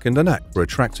birthmark and a knack for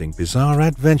attracting bizarre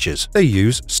adventures. They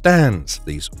use stands,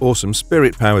 these awesome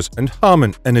spirit powers, and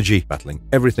Harmon energy, battling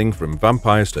everything from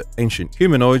vampires to ancient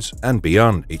humanoids and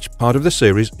beyond. Each part of the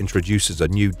series introduces a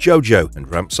new JoJo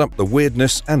and ramps up the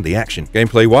weirdness and the action.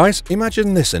 Gameplay-wise,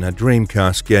 imagine this in a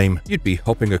Dreamcast game. You'd be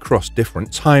hopping across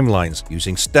different timelines,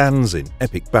 using stands in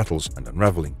epic battles and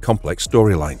unraveling complex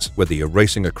storylines. Whether you're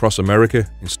racing across America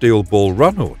in Steel Ball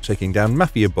Run or taking down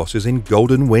mafia bosses in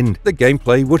Golden Wind, the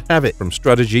gameplay would have it, from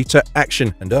strategy to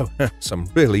action, and some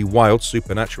really wild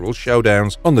supernatural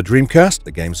showdowns. On the Dreamcast,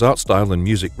 the game's art style and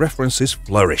music references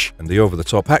flourish, and the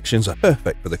over-the-top actions are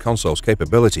perfect for the console's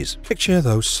capabilities. Picture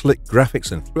those slick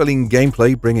graphics and thrilling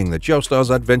gameplay bringing the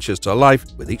Joestar's adventures to life,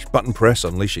 with each button press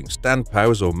unleashing stand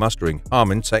powers or mastering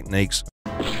Harmon techniques.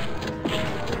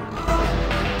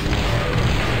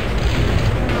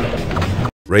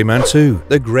 Rayman 2,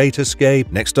 The Great Escape.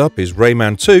 Next up is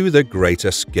Rayman 2, The Great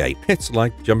Escape. It's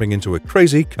like jumping into a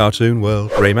crazy cartoon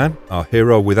world. Rayman, our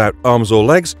hero without arms or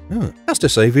legs, has to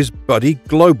save his buddy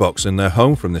Glowbox in their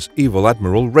home from this evil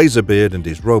Admiral Razorbeard and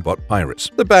his robot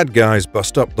pirates. The bad guys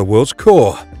bust up the world's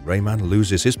core, and Rayman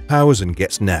loses his powers and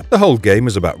gets nabbed. The whole game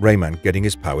is about Rayman getting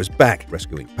his powers back,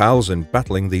 rescuing pals and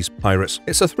battling these pirates.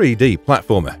 It's a 3D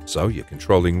platformer, so you're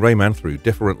controlling Rayman through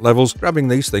different levels, grabbing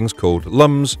these things called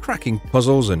lums, cracking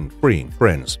puzzles, and freeing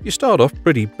friends. You start off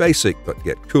pretty basic, but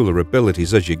get cooler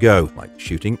abilities as you go, like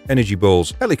shooting energy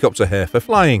balls, helicopter hair for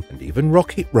flying, and even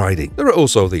rocket riding. There are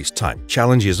also these type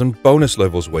challenges and bonus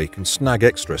levels where you can snag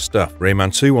extra stuff.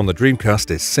 Rayman 2 on the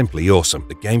Dreamcast is simply awesome.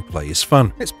 The gameplay is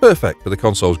fun. It's perfect for the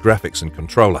console's graphics and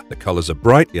controller. The colors are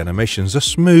bright, the animations are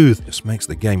smooth. Just makes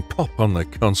the game pop on the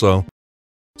console.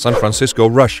 San Francisco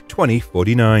Rush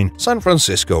 2049. San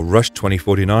Francisco Rush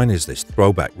 2049 is this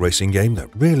throwback racing game that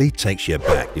really takes you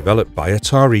back. Developed by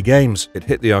Atari Games, it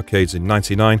hit the arcades in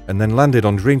 '99 and then landed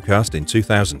on Dreamcast in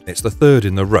 2000. It's the third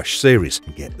in the Rush series.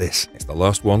 And get this, it's the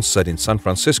last one set in San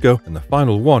Francisco and the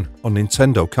final one on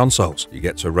Nintendo consoles. You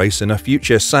get to race in a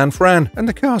future San Fran, and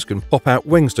the cars can pop out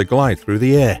wings to glide through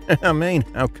the air. I mean,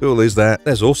 how cool is that?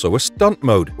 There's also a stunt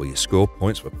mode where you score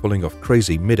points for pulling off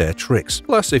crazy mid-air tricks.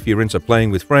 Plus, if you're into playing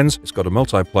with friends, it's got a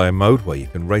multiplayer mode where you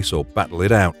can race or battle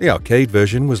it out. The arcade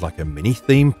version was like a mini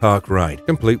theme park ride,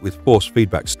 complete with force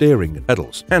feedback steering and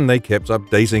pedals. And they kept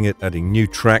updating it, adding new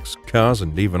tracks, cars,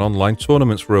 and even online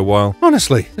tournaments for a while.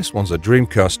 Honestly, this one's a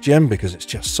Dreamcast gem because it's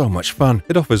just so much fun.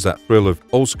 It offers that thrill of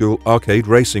old-school arcade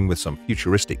racing with some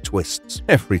futuristic twists.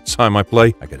 Every time I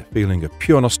play, I get a feeling of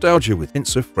pure nostalgia with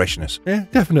hints of freshness. Yeah,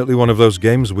 definitely one of those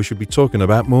games we should be talking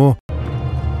about more.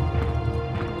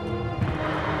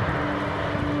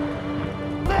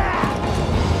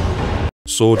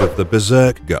 Sword of the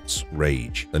Berserk Guts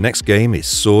Rage. The next game is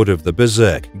Sword of the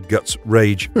Berserk Guts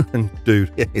Rage. And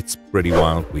dude, it's pretty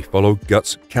wild. We follow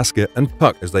Guts, Casca, and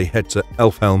Puck as they head to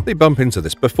Elfhelm. They bump into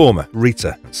this performer,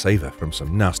 Rita, and save her from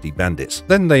some nasty bandits.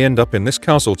 Then they end up in this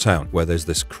castle town where there's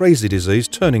this crazy disease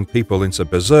turning people into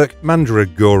Berserk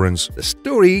Mandragorans. The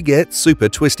story gets super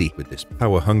twisty with this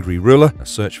power-hungry ruler, a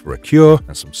search for a cure,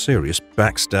 and some serious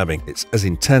backstabbing. It's as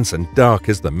intense and dark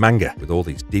as the manga, with all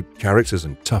these deep characters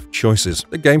and tough choices.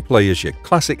 The gameplay is your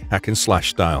classic hack-and-slash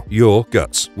style. You're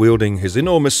Guts, wielding his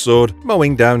enormous sword,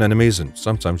 mowing down enemies, and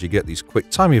sometimes you get these quick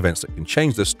time events that can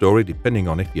change the story depending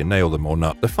on if you nail them or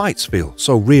not. The fights feel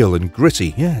so real and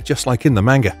gritty, yeah, just like in the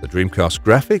manga. The Dreamcast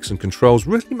graphics and controls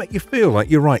really make you feel like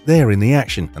you're right there in the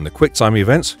action. And the quick time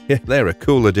events, yeah, they're a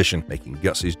cool addition, making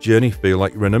Guts' journey feel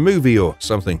like you're in a movie or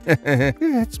something. Yeah,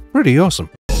 it's pretty awesome.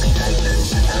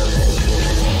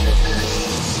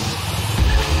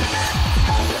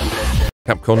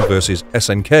 Capcom vs.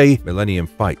 SNK Millennium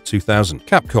Fight 2000.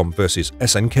 Capcom vs.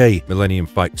 SNK Millennium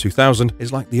Fight 2000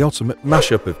 is like the ultimate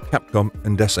mashup of Capcom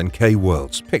and SNK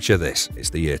worlds. Picture this. It's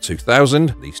the year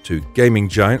 2000. These two gaming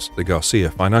giants, the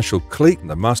Garcia Financial Clique and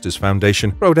the Masters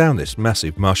Foundation, throw down this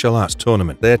massive martial arts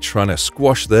tournament. They're trying to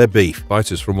squash their beef.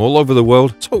 Fighters from all over the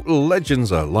world, total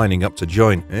legends, are lining up to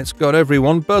join. It's got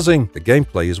everyone buzzing. The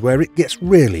gameplay is where it gets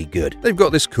really good. They've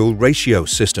got this cool ratio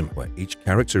system where each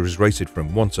character is rated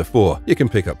from 1 to 4. You can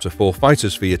pick up to 4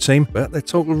 fighters for your team, but their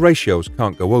total ratios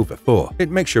can't go over 4. It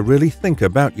makes you really think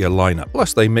about your lineup.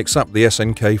 Plus, they mix up the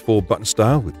SNK 4-button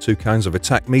style with 2 kinds of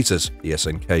attack meters. The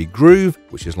SNK Groove,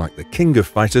 which is like the king of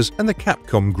fighters, and the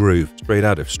Capcom Groove, straight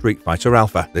out of Street Fighter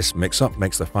Alpha. This mix-up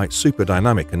makes the fight super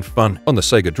dynamic and fun. On the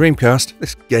Sega Dreamcast,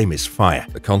 this game is fire.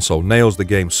 The console nails the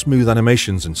game's smooth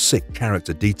animations and sick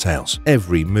character details.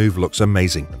 Every move looks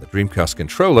amazing, and the Dreamcast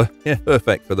controller, yeah,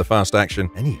 perfect for the fast action.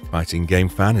 Any fighting game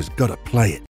fan has got to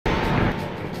play it.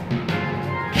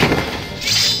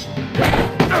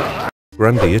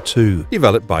 Grandia 2.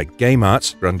 Developed by Game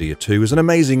Arts, Grandia 2 is an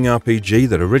amazing RPG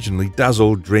that originally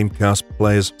dazzled Dreamcast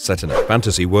players. Set in a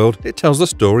fantasy world, it tells the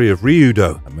story of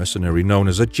Ryudo, a mercenary known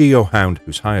as a Geohound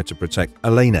who's hired to protect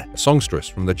Elena, a songstress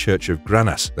from the Church of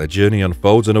Granas. Their journey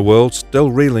unfolds in a world still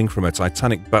reeling from a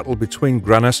titanic battle between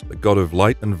Granas, the god of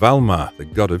light, and Valmar, the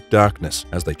god of darkness.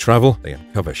 As they travel, they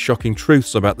uncover shocking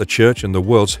truths about the church and the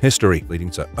world's history,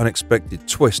 leading to unexpected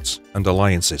twists and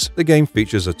alliances. The game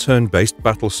features a turn-based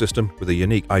battle system with a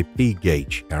unique IP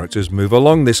gauge. Characters move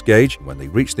along this gauge, and when they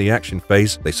reach the action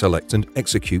phase, they select and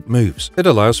execute moves. It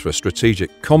allows for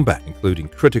strategic combat, including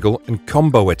critical and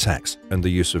combo attacks, and the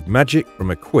use of magic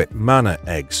from equipped mana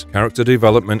eggs. Character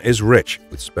development is rich,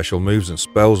 with special moves and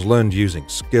spells learned using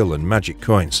skill and magic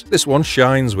coins. This one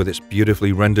shines with its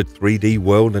beautifully rendered 3D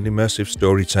world and immersive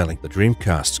storytelling. The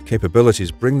Dreamcast's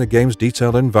capabilities bring the game's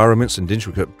detailed environments and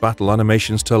intricate battle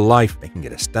animations to life, making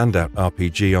it a standout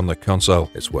RPG on the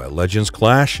console. It's where legends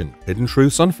clash and hidden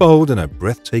truths unfold in a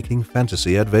breathtaking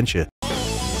fantasy adventure.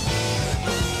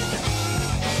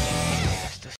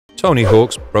 Tony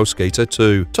Hawk's Pro Skater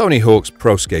 2. Tony Hawk's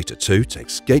Pro Skater 2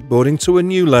 takes skateboarding to a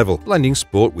new level, blending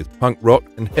sport with punk rock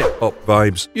and hip-hop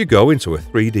vibes. You go into a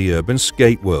 3D urban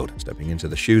skate world, stepping into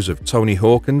the shoes of Tony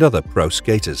Hawk and other pro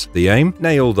skaters. The aim?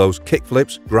 Nail those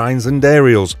kickflips, grinds, and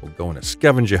aerials, or go on a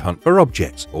scavenger hunt for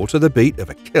objects, all to the beat of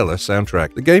a killer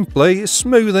soundtrack. The gameplay is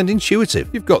smooth and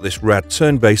intuitive. You've got this rad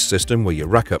turn-based system where you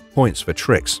rack up points for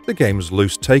tricks. The game's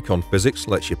loose take on physics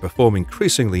lets you perform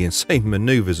increasingly insane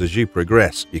maneuvers as you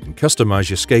progress. You can can customize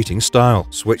your skating style,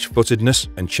 switch-footedness,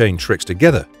 and chain tricks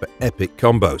together for epic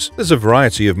combos. There's a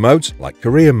variety of modes, like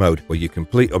Career Mode, where you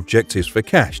complete objectives for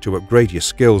cash to upgrade your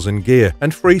skills and gear,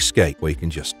 and Free Skate, where you can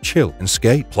just chill and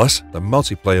skate. Plus, the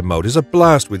multiplayer mode is a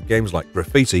blast with games like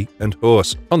Graffiti and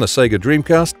Horse. On the SEGA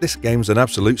Dreamcast, this game's an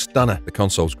absolute stunner. The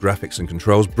console's graphics and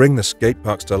controls bring the skate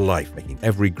parks to life, making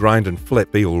every grind and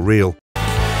flip feel real.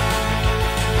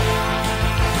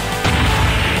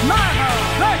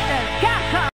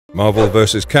 Marvel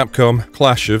vs. Capcom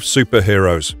Clash of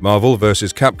Superheroes. Marvel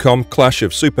vs. Capcom Clash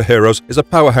of Superheroes is a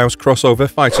powerhouse crossover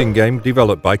fighting game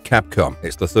developed by Capcom.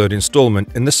 It's the third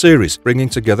installment in the series, bringing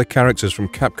together characters from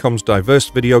Capcom's diverse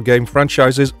video game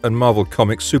franchises and Marvel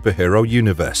Comics superhero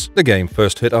universe. The game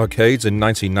first hit arcades in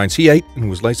 1998 and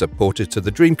was later ported to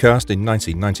the Dreamcast in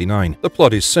 1999. The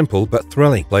plot is simple but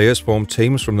thrilling. Players form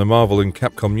teams from the Marvel and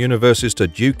Capcom universes to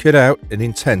duke it out in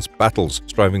intense battles,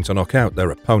 striving to knock out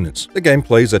their opponents. The game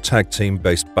plays a tag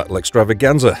team-based battle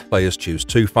extravaganza. Players choose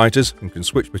two fighters and can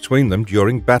switch between them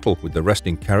during battle, with the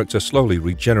resting character slowly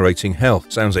regenerating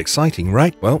health. Sounds exciting,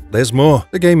 right? Well, there's more.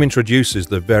 The game introduces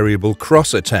the variable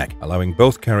cross attack, allowing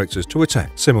both characters to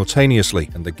attack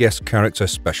simultaneously, and the guest character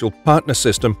special partner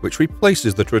system, which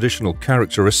replaces the traditional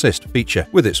character assist feature.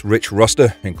 With its rich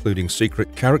roster, including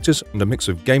secret characters and a mix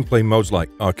of gameplay modes like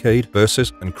Arcade,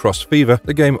 Versus, and Cross Fever,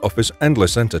 the game offers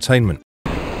endless entertainment.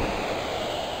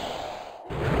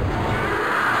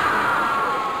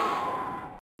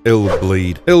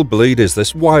 Illbleed. Illbleed is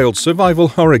this wild survival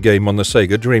horror game on the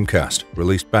SEGA Dreamcast,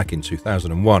 released back in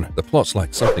 2001. The plot's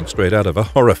like something straight out of a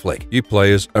horror flick. You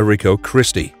play as Eriko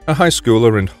Christie, a high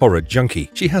schooler and horror junkie.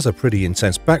 She has a pretty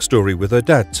intense backstory with her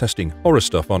dad testing horror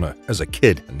stuff on her as a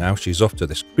kid, and now she's off to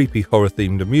this creepy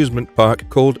horror-themed amusement park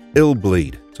called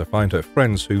Illbleed to find her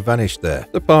friends who vanished there.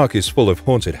 The park is full of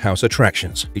haunted house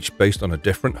attractions, each based on a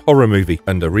different horror movie,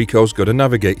 and Eriko's got to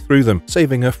navigate through them,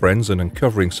 saving her friends and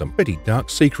uncovering some pretty dark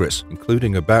secrets,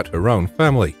 including about her own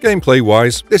family.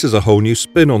 Gameplay-wise, this is a whole new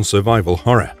spin on survival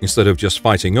horror. Instead of just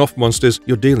fighting off monsters,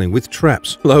 you're dealing with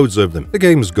traps, loads of them. The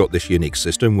game's got this unique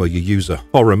system where you use a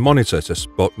horror monitor to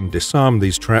spot and disarm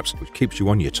these traps, which keeps you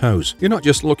on your toes. You're not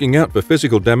just looking out for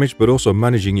physical damage, but also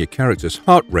managing your character's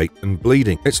heart rate and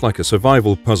bleeding. It's like a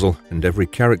survival puzzle, and every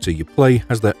character you play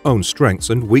has their own strengths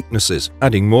and weaknesses,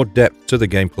 adding more depth to the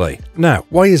gameplay. Now,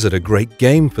 why is it a great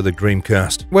game for the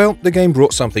Dreamcast? Well, the game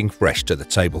brought something fresh to the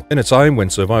table. In a time when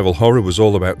survival horror was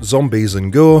all about zombies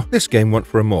and gore, this game went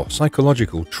for a more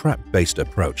psychological, trap-based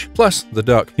approach. Plus, the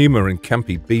dark humor and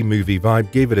campy B-movie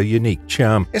vibe gave it a unique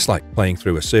charm. It's like playing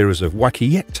through a series of wacky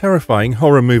yet terrifying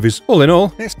horror movies. All in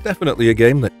all, it's definitely a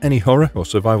game that any horror or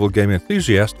survival game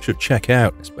enthusiast should check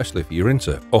out, especially if you're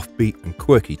into offbeat and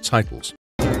quirky titles.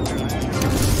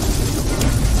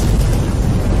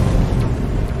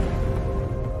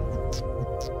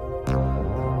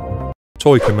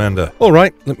 Toy Commander.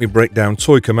 Alright, let me break down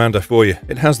Toy Commander for you.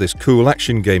 It has this cool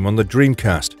action game on the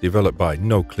Dreamcast, developed by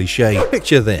No Cliche.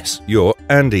 Picture this. You're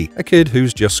Andy, a kid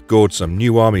who's just scored some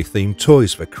new army-themed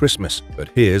toys for Christmas. But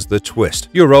here's the twist.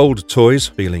 Your old toys,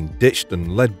 feeling ditched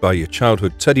and led by your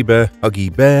childhood teddy bear,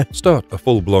 Huggy Bear, start a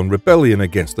full-blown rebellion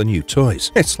against the new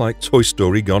toys. It's like Toy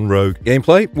Story gone rogue.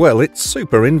 Gameplay? Well, it's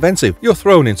super inventive. You're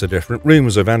thrown into different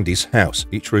rooms of Andy's house.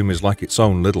 Each room is like its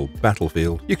own little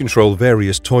battlefield. You control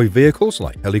various toy vehicles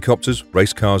like helicopters,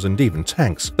 race cars, and even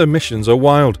tanks. The missions are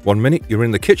wild. One minute you're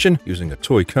in the kitchen using a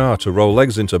toy car to roll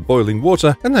eggs into boiling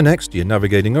water, and the next you're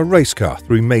navigating a race car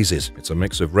through mazes. It's a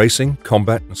mix of racing,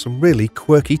 combat, and some really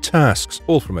quirky tasks,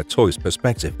 all from a toy's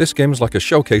perspective. This game is like a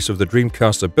showcase of the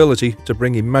Dreamcast's ability to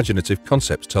bring imaginative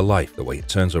concepts to life. The way it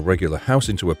turns a regular house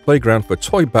into a playground for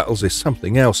toy battles is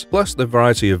something else. Plus, the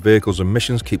variety of vehicles and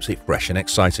missions keeps it fresh and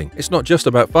exciting. It's not just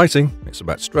about fighting, it's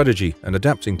about strategy and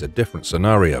adapting to different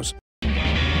scenarios.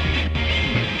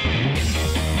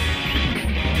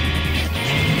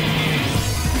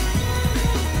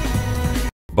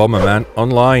 Bomberman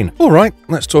Online. Alright,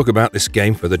 let's talk about this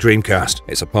game for the Dreamcast.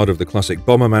 It's a part of the classic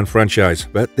Bomberman franchise,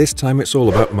 but this time it's all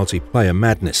about multiplayer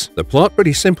madness. The plot,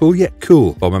 pretty simple yet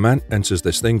cool. Bomberman enters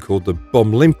this thing called the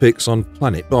Bomblympics on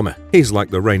Planet Bomber. He's like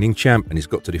the reigning champ, and he's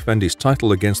got to defend his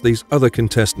title against these other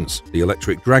contestants. The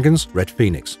Electric Dragons, Red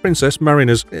Phoenix, Princess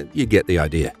Mariners, you get the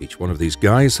idea. Each one of these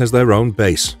guys has their own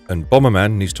base, and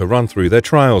Bomberman needs to run through their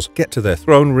trials, get to their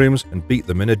throne rooms, and beat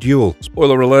them in a duel.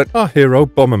 Spoiler alert, our hero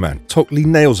Bomberman totally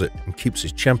nails nails it and keeps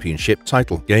his championship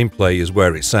title. Gameplay is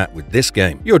where it's at with this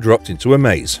game. You're dropped into a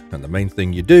maze, and the main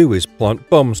thing you do is plant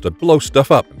bombs to blow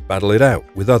stuff up and battle it out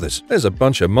with others. There's a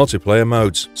bunch of multiplayer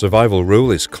modes. Survival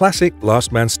rule is classic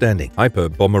last man standing. Hyper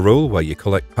bomber rule, where you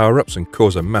collect power-ups and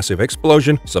cause a massive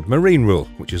explosion. Submarine rule,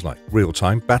 which is like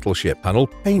real-time battleship. Panel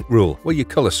paint rule, where you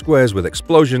color squares with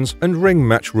explosions. And ring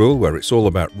match rule, where it's all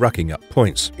about racking up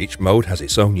points. Each mode has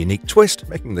its own unique twist,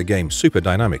 making the game super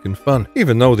dynamic and fun.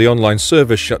 Even though the online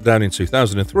servers shut down in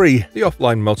 2003, the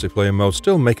offline multiplayer modes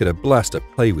still make it a blast to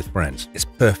play with friends. It's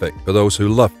perfect for those who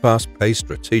love fast-paced,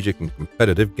 strategic and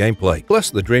competitive gameplay. Plus,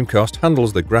 the Dreamcast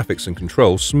handles the graphics and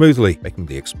controls smoothly, making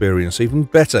the experience even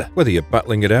better. Whether you're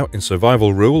battling it out in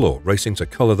survival rule or racing to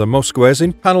color the most squares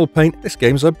in panel paint, this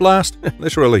game's a blast,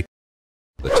 literally.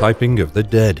 The Typing of the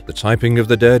Dead. The Typing of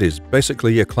the Dead is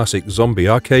basically a classic zombie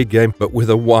arcade game, but with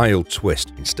a wild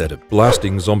twist. Instead of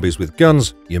blasting zombies with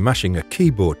guns, you're mashing a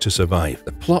keyboard to survive.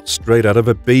 The plot's straight out of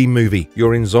a B-movie.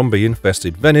 You're in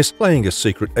zombie-infested Venice, playing as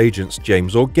secret agents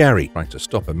James or Gary, trying to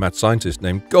stop a mad scientist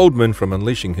named Goldman from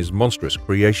unleashing his monstrous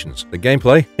creations. The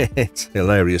gameplay? It's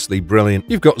hilariously brilliant.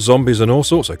 You've got zombies and all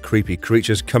sorts of creepy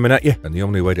creatures coming at you, and the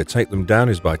only way to take them down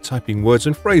is by typing words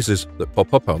and phrases that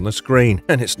pop up on the screen.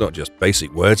 And it's not just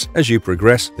basic words. As you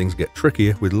progress, things get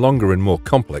trickier with longer and more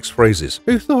complex phrases.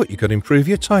 Who thought you could improve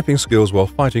your typing skills while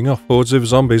fighting off hordes of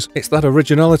zombies? It's that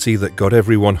originality that got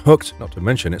everyone hooked, not to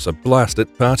mention it's a blast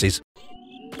at parties.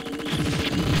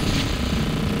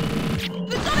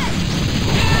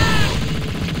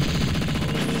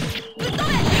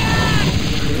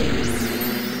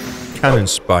 Cannon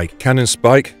Spike. Cannon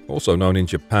Spike, also known in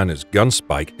Japan as Gun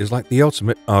Spike, is like the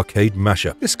ultimate arcade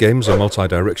mashup. This game's a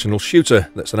multi-directional shooter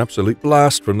that's an absolute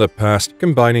blast from the past,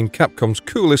 combining Capcom's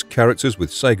coolest characters with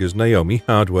Sega's Naomi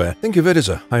hardware. Think of it as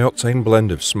a high-octane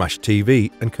blend of Smash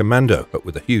TV and Commando, but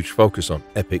with a huge focus on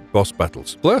epic boss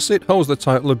battles. Plus, it holds the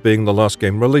title of being the last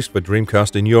game released for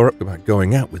Dreamcast in Europe about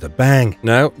going out with a bang.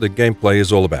 Now, the gameplay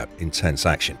is all about intense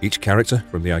action. Each character,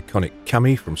 from the iconic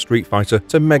Cammy from Street Fighter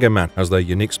to Mega Man, has their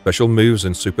unique special moves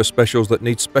and super specials that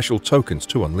need special tokens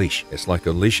to unleash. It's like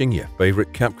unleashing your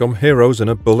favorite Capcom heroes in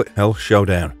a bullet hell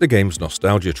showdown. The game's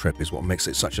nostalgia trip is what makes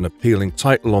it such an appealing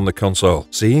title on the console.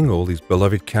 Seeing all these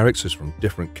beloved characters from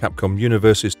different Capcom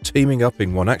universes teaming up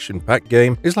in one action-packed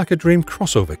game is like a dream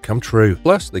crossover come true.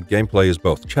 Plus, the gameplay is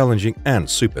both challenging and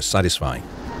super satisfying.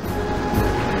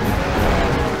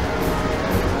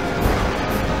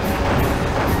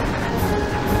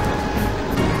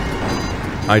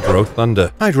 Hydro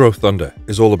Thunder. Hydro Thunder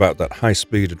is all about that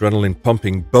high-speed,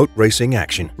 adrenaline-pumping boat racing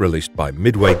action. Released by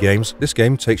Midway Games, this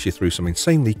game takes you through some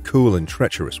insanely cool and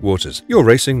treacherous waters. You're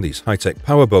racing these high-tech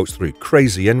powerboats through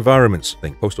crazy environments.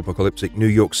 Think post-apocalyptic New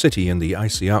York City and the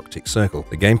icy Arctic Circle.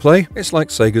 The gameplay? It's like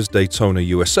Sega's Daytona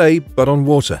USA, but on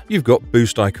water. You've got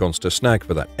boost icons to snag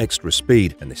for that extra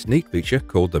speed, and this neat feature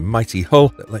called the Mighty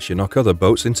Hull that lets you knock other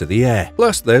boats into the air.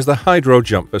 Plus, there's the Hydro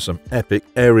Jump for some epic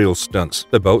aerial stunts.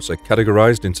 The boats are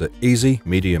categorized into easy,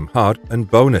 medium, hard, and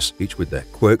bonus, each with their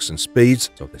quirks and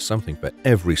speeds, so there's something for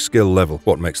every skill level.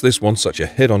 What makes this one such a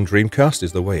hit on Dreamcast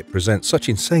is the way it presents such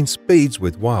insane speeds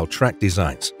with wild track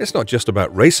designs. It's not just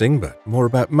about racing, but more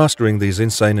about mastering these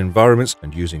insane environments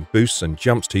and using boosts and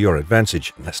jumps to your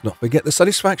advantage. And let's not forget the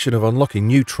satisfaction of unlocking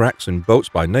new tracks and boats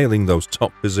by nailing those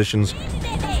top positions.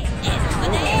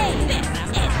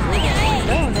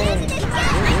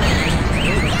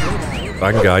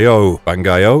 Bangai-O.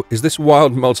 Bangai-O is this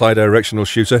wild multi-directional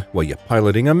shooter where you're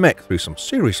piloting a mech through some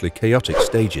seriously chaotic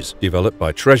stages. Developed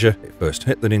by Treasure, it first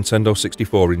hit the Nintendo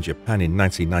 64 in Japan in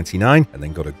 1999 and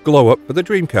then got a glow-up for the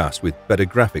Dreamcast with better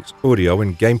graphics, audio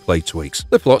and gameplay tweaks.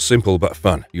 The plot's simple but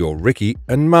fun. You're Ricky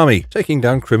and Mami, taking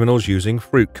down criminals using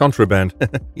fruit contraband.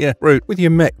 Yeah, fruit, with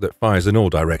your mech that fires in all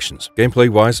directions.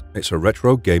 Gameplay-wise, it's a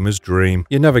retro gamer's dream.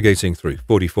 You're navigating through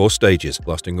 44 stages,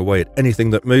 blasting away at anything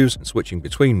that moves and switching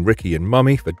between Ricky and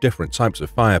Mummy for different types of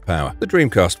firepower. The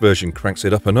Dreamcast version cranks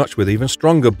it up a notch with even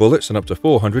stronger bullets and up to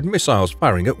 400 missiles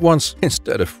firing at once.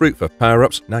 Instead of fruit for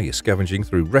power-ups, now you're scavenging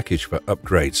through wreckage for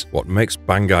upgrades. What makes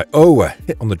Bangai-O a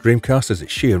hit on the Dreamcast is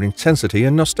its sheer intensity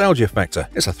and nostalgia factor.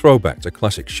 It's a throwback to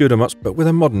classic shoot-'em-ups but with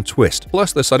a modern twist.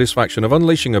 Plus, the satisfaction of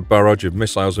unleashing a barrage of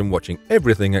missiles and watching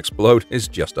everything explode is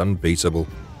just unbeatable.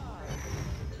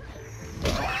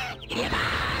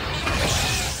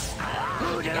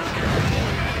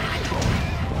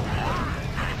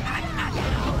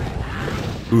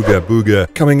 Ooga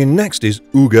Booga. Coming in next is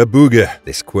Ooga Booga,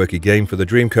 this quirky game for the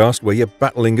Dreamcast where you're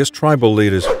battling as tribal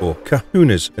leaders, or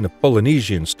kahunas, in a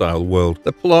Polynesian-style world.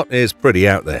 The plot is pretty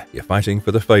out there. You're fighting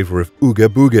for the favor of Ooga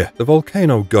Booga, the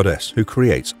volcano goddess who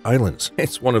creates islands.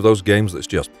 It's one of those games that's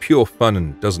just pure fun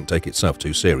and doesn't take itself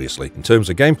too seriously. In terms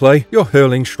of gameplay, you're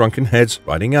hurling shrunken heads,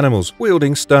 riding animals,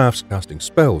 wielding staffs, casting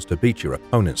spells to beat your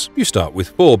opponents. You start with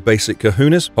 4 basic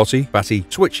kahunas: Potty, Fatty,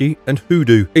 Twitchy, and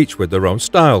Hoodoo, each with their own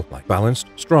style, like balanced,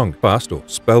 strong, fast, or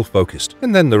spell-focused.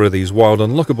 And then there are these wild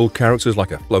unlockable characters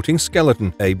like a floating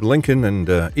skeleton, Abe Lincoln,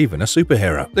 and even a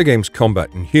superhero. The game's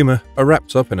combat and humor are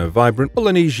wrapped up in a vibrant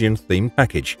Polynesian-themed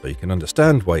package, so you can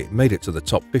understand why it made it to the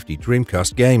top 50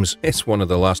 Dreamcast games. It's one of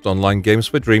the last online games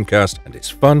for Dreamcast, and its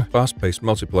fun, fast-paced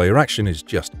multiplayer action is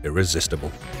just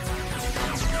irresistible.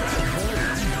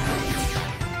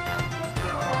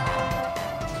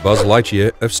 Buzz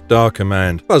Lightyear of Star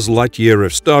Command. Buzz Lightyear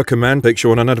of Star Command takes you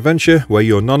on an adventure where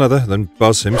you're none other than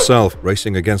Buzz himself,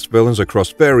 racing against villains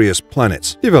across various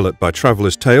planets. Developed by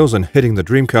Traveller's Tales and hitting the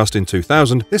Dreamcast in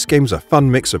 2000, this game's a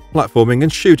fun mix of platforming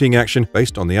and shooting action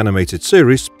based on the animated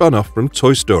series spun off from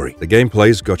Toy Story. The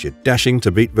gameplay's got you dashing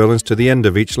to beat villains to the end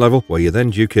of each level, where you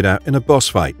then duke it out in a boss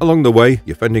fight. Along the way,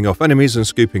 you're fending off enemies and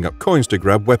scooping up coins to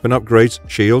grab weapon upgrades,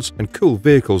 shields, and cool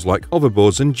vehicles like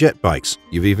hoverboards and jet bikes.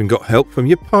 You've even got help from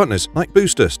your partners like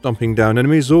Booster stomping down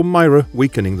enemies or Myra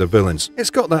weakening the villains. It's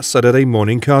got that Saturday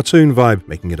morning cartoon vibe,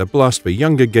 making it a blast for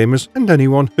younger gamers and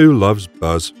anyone who loves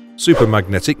Buzz. Super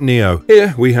Magnetic Neo.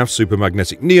 Here we have Super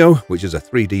Magnetic Neo, which is a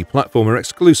 3D platformer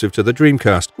exclusive to the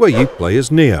Dreamcast, where you play as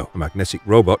Neo, a magnetic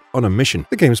robot on a mission.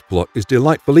 The game's plot is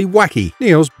delightfully wacky.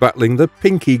 Neo's battling the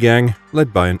Pinky Gang,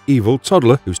 led by an evil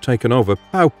toddler who's taken over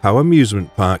Pow Pow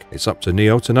Amusement Park. It's up to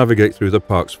Neo to navigate through the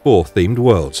park's 4 themed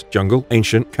worlds: jungle,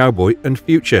 ancient, cowboy, and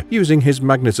future, using his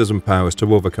magnetism powers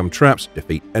to overcome traps,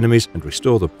 defeat enemies, and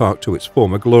restore the park to its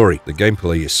former glory. The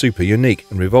gameplay is super unique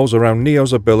and revolves around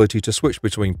Neo's ability to switch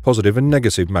between positive and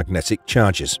negative magnetic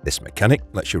charges. This mechanic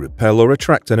lets you repel or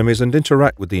attract enemies and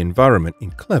interact with the environment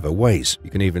in clever ways. You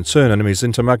can even turn enemies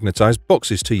into magnetized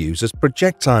boxes to use as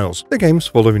projectiles. The game's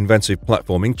full of inventive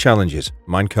platforming challenges,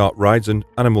 minecart rides, and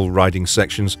animal riding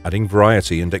sections, adding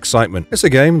variety and excitement. It's a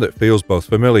game that feels both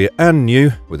familiar and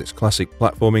new, with its classic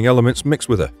platforming elements mixed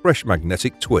with a fresh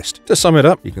magnetic twist. To sum it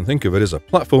up, you can think of it as a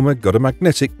platformer got a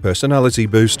magnetic personality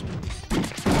boost.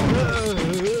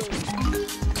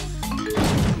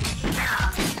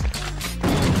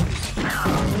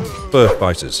 Fur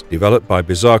Fighters. Developed by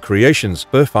Bizarre Creations,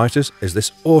 Fur Fighters is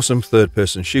this awesome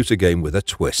third-person shooter game with a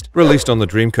twist. Released on the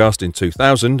Dreamcast in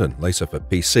 2000 and later for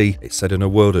PC, it's set in a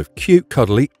world of cute,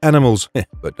 cuddly animals.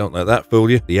 But don't let that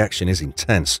fool you, the action is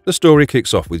intense. The story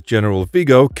kicks off with General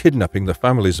Vigo kidnapping the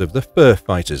families of the Fur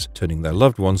Fighters, turning their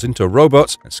loved ones into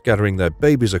robots and scattering their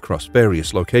babies across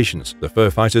various locations. The Fur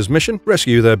Fighters' mission?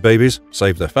 Rescue their babies,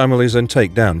 save their families, and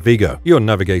take down Vigo. You're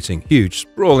navigating huge,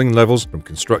 sprawling levels from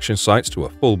construction sites to a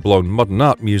full-blown modern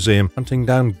art museum, hunting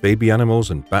down baby animals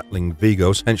and battling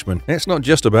Vigo's henchmen. It's not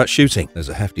just about shooting. There's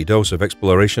a hefty dose of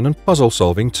exploration and puzzle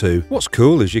solving too. What's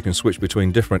cool is you can switch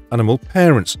between different animal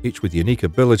parents, each with unique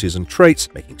abilities and traits,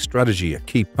 making strategy a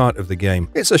key part of the game.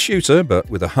 It's a shooter, but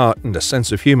with a heart and a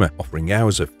sense of humor, offering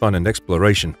hours of fun and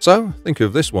exploration. So think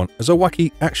of this one as a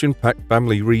wacky, action-packed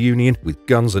family reunion with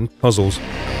guns and puzzles.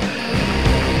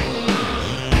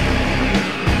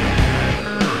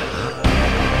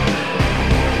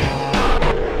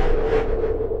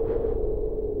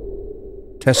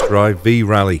 Test Drive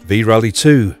V-Rally. V-Rally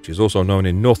 2, which is also known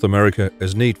in North America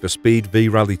as Need for Speed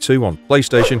V-Rally 2 on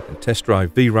PlayStation and Test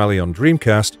Drive V-Rally on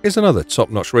Dreamcast, is another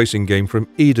top-notch racing game from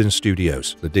Eden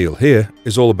Studios. The deal here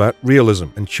is all about realism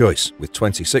and choice. With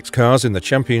 26 cars in the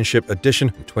Championship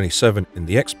Edition and 27 in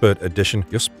the Expert Edition,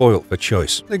 you're spoilt for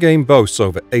choice. The game boasts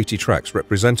over 80 tracks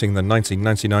representing the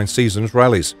 1999 season's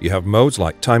rallies. You have modes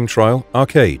like Time Trial,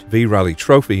 Arcade, V-Rally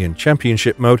Trophy, and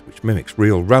Championship Mode, which mimics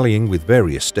real rallying with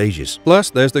various stages.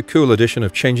 Plus, there's the cool addition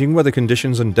of changing weather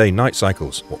conditions and day-night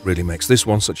cycles. What really makes this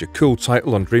one such a cool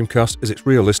title on Dreamcast is its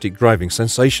realistic driving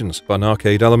sensations, fun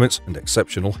arcade elements, and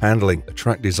exceptional handling. The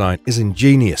track design is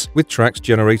ingenious, with tracks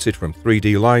generated from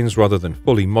 3D lines rather than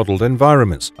fully modeled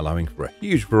environments, allowing for a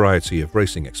huge variety of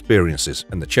racing experiences.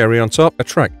 And the cherry on top, a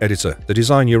track editor to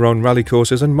design your own rally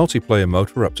courses and multiplayer mode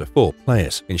for up to 4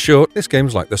 players. In short, this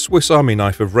game's like the Swiss Army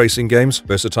knife of racing games,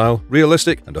 versatile,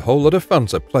 realistic, and a whole lot of fun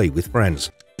to play with friends.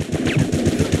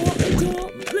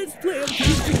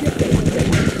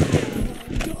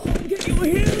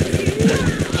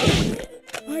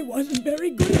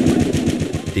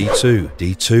 D2.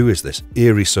 D2 is this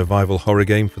eerie survival horror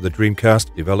game for the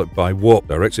Dreamcast, developed by Warp,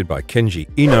 directed by Kenji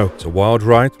Ino. It's a wild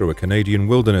ride through a Canadian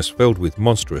wilderness filled with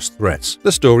monstrous threats.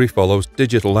 The story follows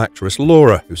digital actress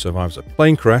Laura, who survives a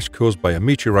plane crash caused by a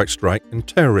meteorite strike and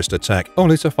terrorist attack,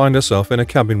 only to find herself in a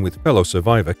cabin with fellow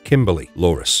survivor Kimberly.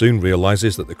 Laura soon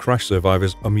realizes that the crash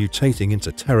survivors are mutating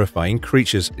into terrifying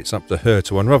creatures. It's up to her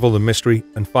to unravel the mystery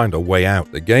and find a way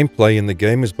out. The gameplay in the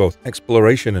game is both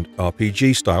exploration and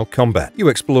RPG-style combat. You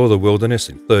explore the wilderness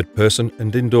in third person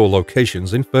and indoor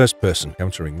locations in first person,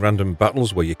 countering random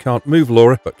battles where you can't move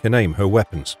Laura but can aim her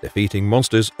weapons. Defeating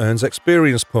monsters earns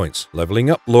experience points, leveling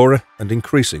up Laura and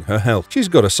increasing her health. She's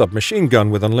got a submachine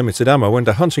gun with unlimited ammo and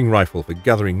a hunting rifle for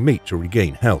gathering meat to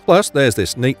regain health. Plus, there's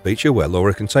this neat feature where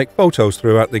Laura can take photos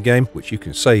throughout the game, which you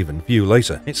can save and view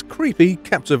later. It's creepy,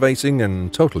 captivating,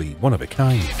 and totally one of a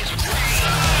kind.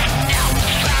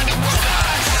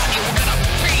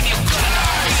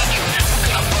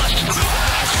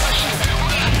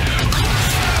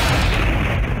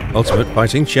 Ultimate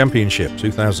Fighting Championship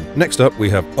 2000. Next up, we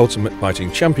have Ultimate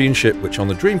Fighting Championship, which on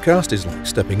the Dreamcast is like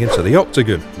stepping into the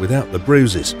octagon without the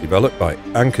bruises. Developed by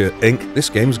Anchor Inc., this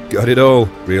game's got it all.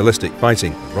 Realistic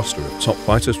fighting, a roster of top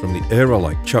fighters from the era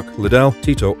like Chuck Liddell,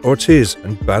 Tito Ortiz,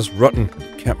 and Baz Rutten.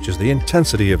 It captures the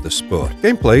intensity of the sport.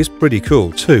 Gameplay is pretty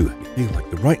cool too. You feel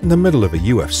like you're right in the middle of a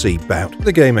UFC bout.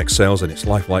 The game excels in its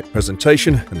lifelike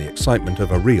presentation and the excitement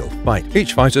of a real fight.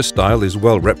 Each fighter's style is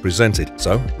well represented,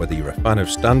 so whether you're a fan of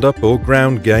stand-up or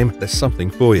ground game, there's something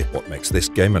for you. What makes this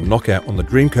game a knockout on the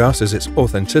Dreamcast is its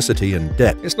authenticity and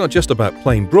depth. It's not just about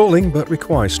plain brawling, but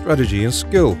requires strategy and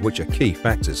skill, which are key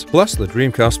factors. Plus, the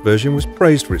Dreamcast version was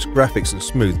praised for its graphics and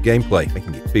smooth gameplay,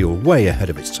 making it feel way ahead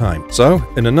of its time. So,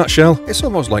 in a nutshell, it's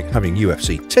almost like having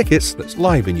UFC tickets that's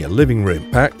live in your living room.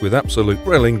 Packed with absolute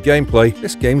thrilling gameplay,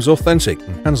 this game's authentic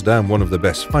and hands down one of the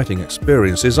best fighting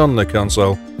experiences on the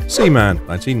console. Seaman,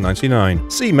 1999.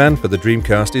 Seaman for the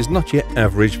Dreamcast is not your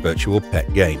average virtual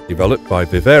pet game. Developed by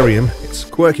Vivarium, it's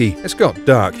quirky, it's got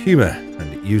dark humor,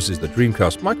 and it uses the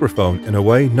Dreamcast microphone in a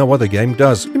way no other game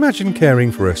does. Imagine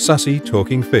caring for a sassy,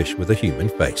 talking fish with a human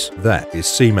face. That is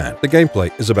Seaman. The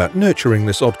gameplay is about nurturing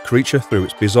this odd creature through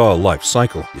its bizarre life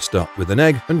cycle. You start with an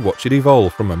egg and watch it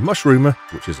evolve from a mushroomer,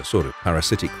 which is a sort of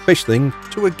parasitic fish thing,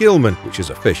 to a gillman, which is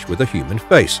a fish with a human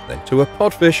face, then to a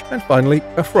podfish, and finally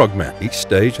a frogman. Each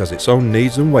stage has its own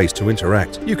needs and ways to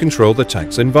interact. You control the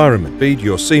tank's environment, feed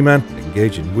your Seaman, and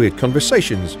engage in weird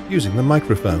conversations using the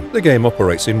microphone. The game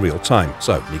operates in real time,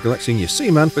 so neglecting your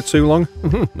Seaman for too long?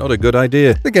 Not a good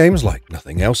idea. The game's like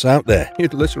nothing else out there.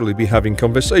 You'd literally be having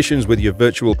conversations with your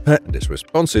virtual pet, and its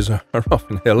responses are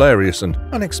often hilarious and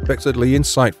unexpectedly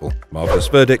insightful. Marvelous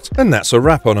verdict, and that's a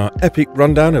wrap on our epic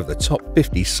rundown of the top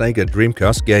 50 SEGA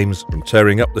Dreamcast games. From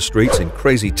tearing up the streets in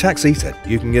Crazy Taxi to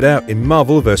you can get out in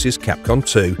Marvel vs. Capcom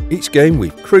 2. Each game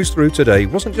we've cruised through today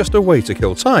wasn't just a way to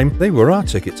kill time, they were our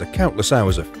ticket to countless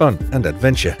hours of fun and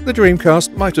adventure. The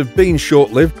Dreamcast might have been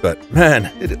short-lived, but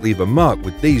man, did it leave a mark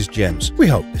with these gems. We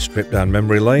hope this trip down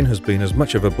memory lane has been as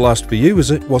much of a blast for you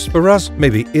as it was for us.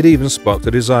 Maybe it even sparked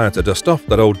a desire to dust off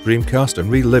that old Dreamcast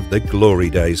and relive the glory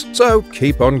days. So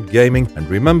keep on gaming, and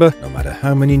remember, no matter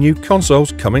how many new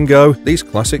consoles come and go, these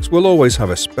classics will always have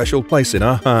a special place in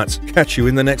our hearts. Catch you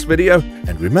in the next video,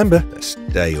 and remember to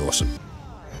stay awesome.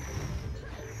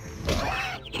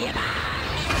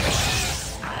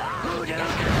 Who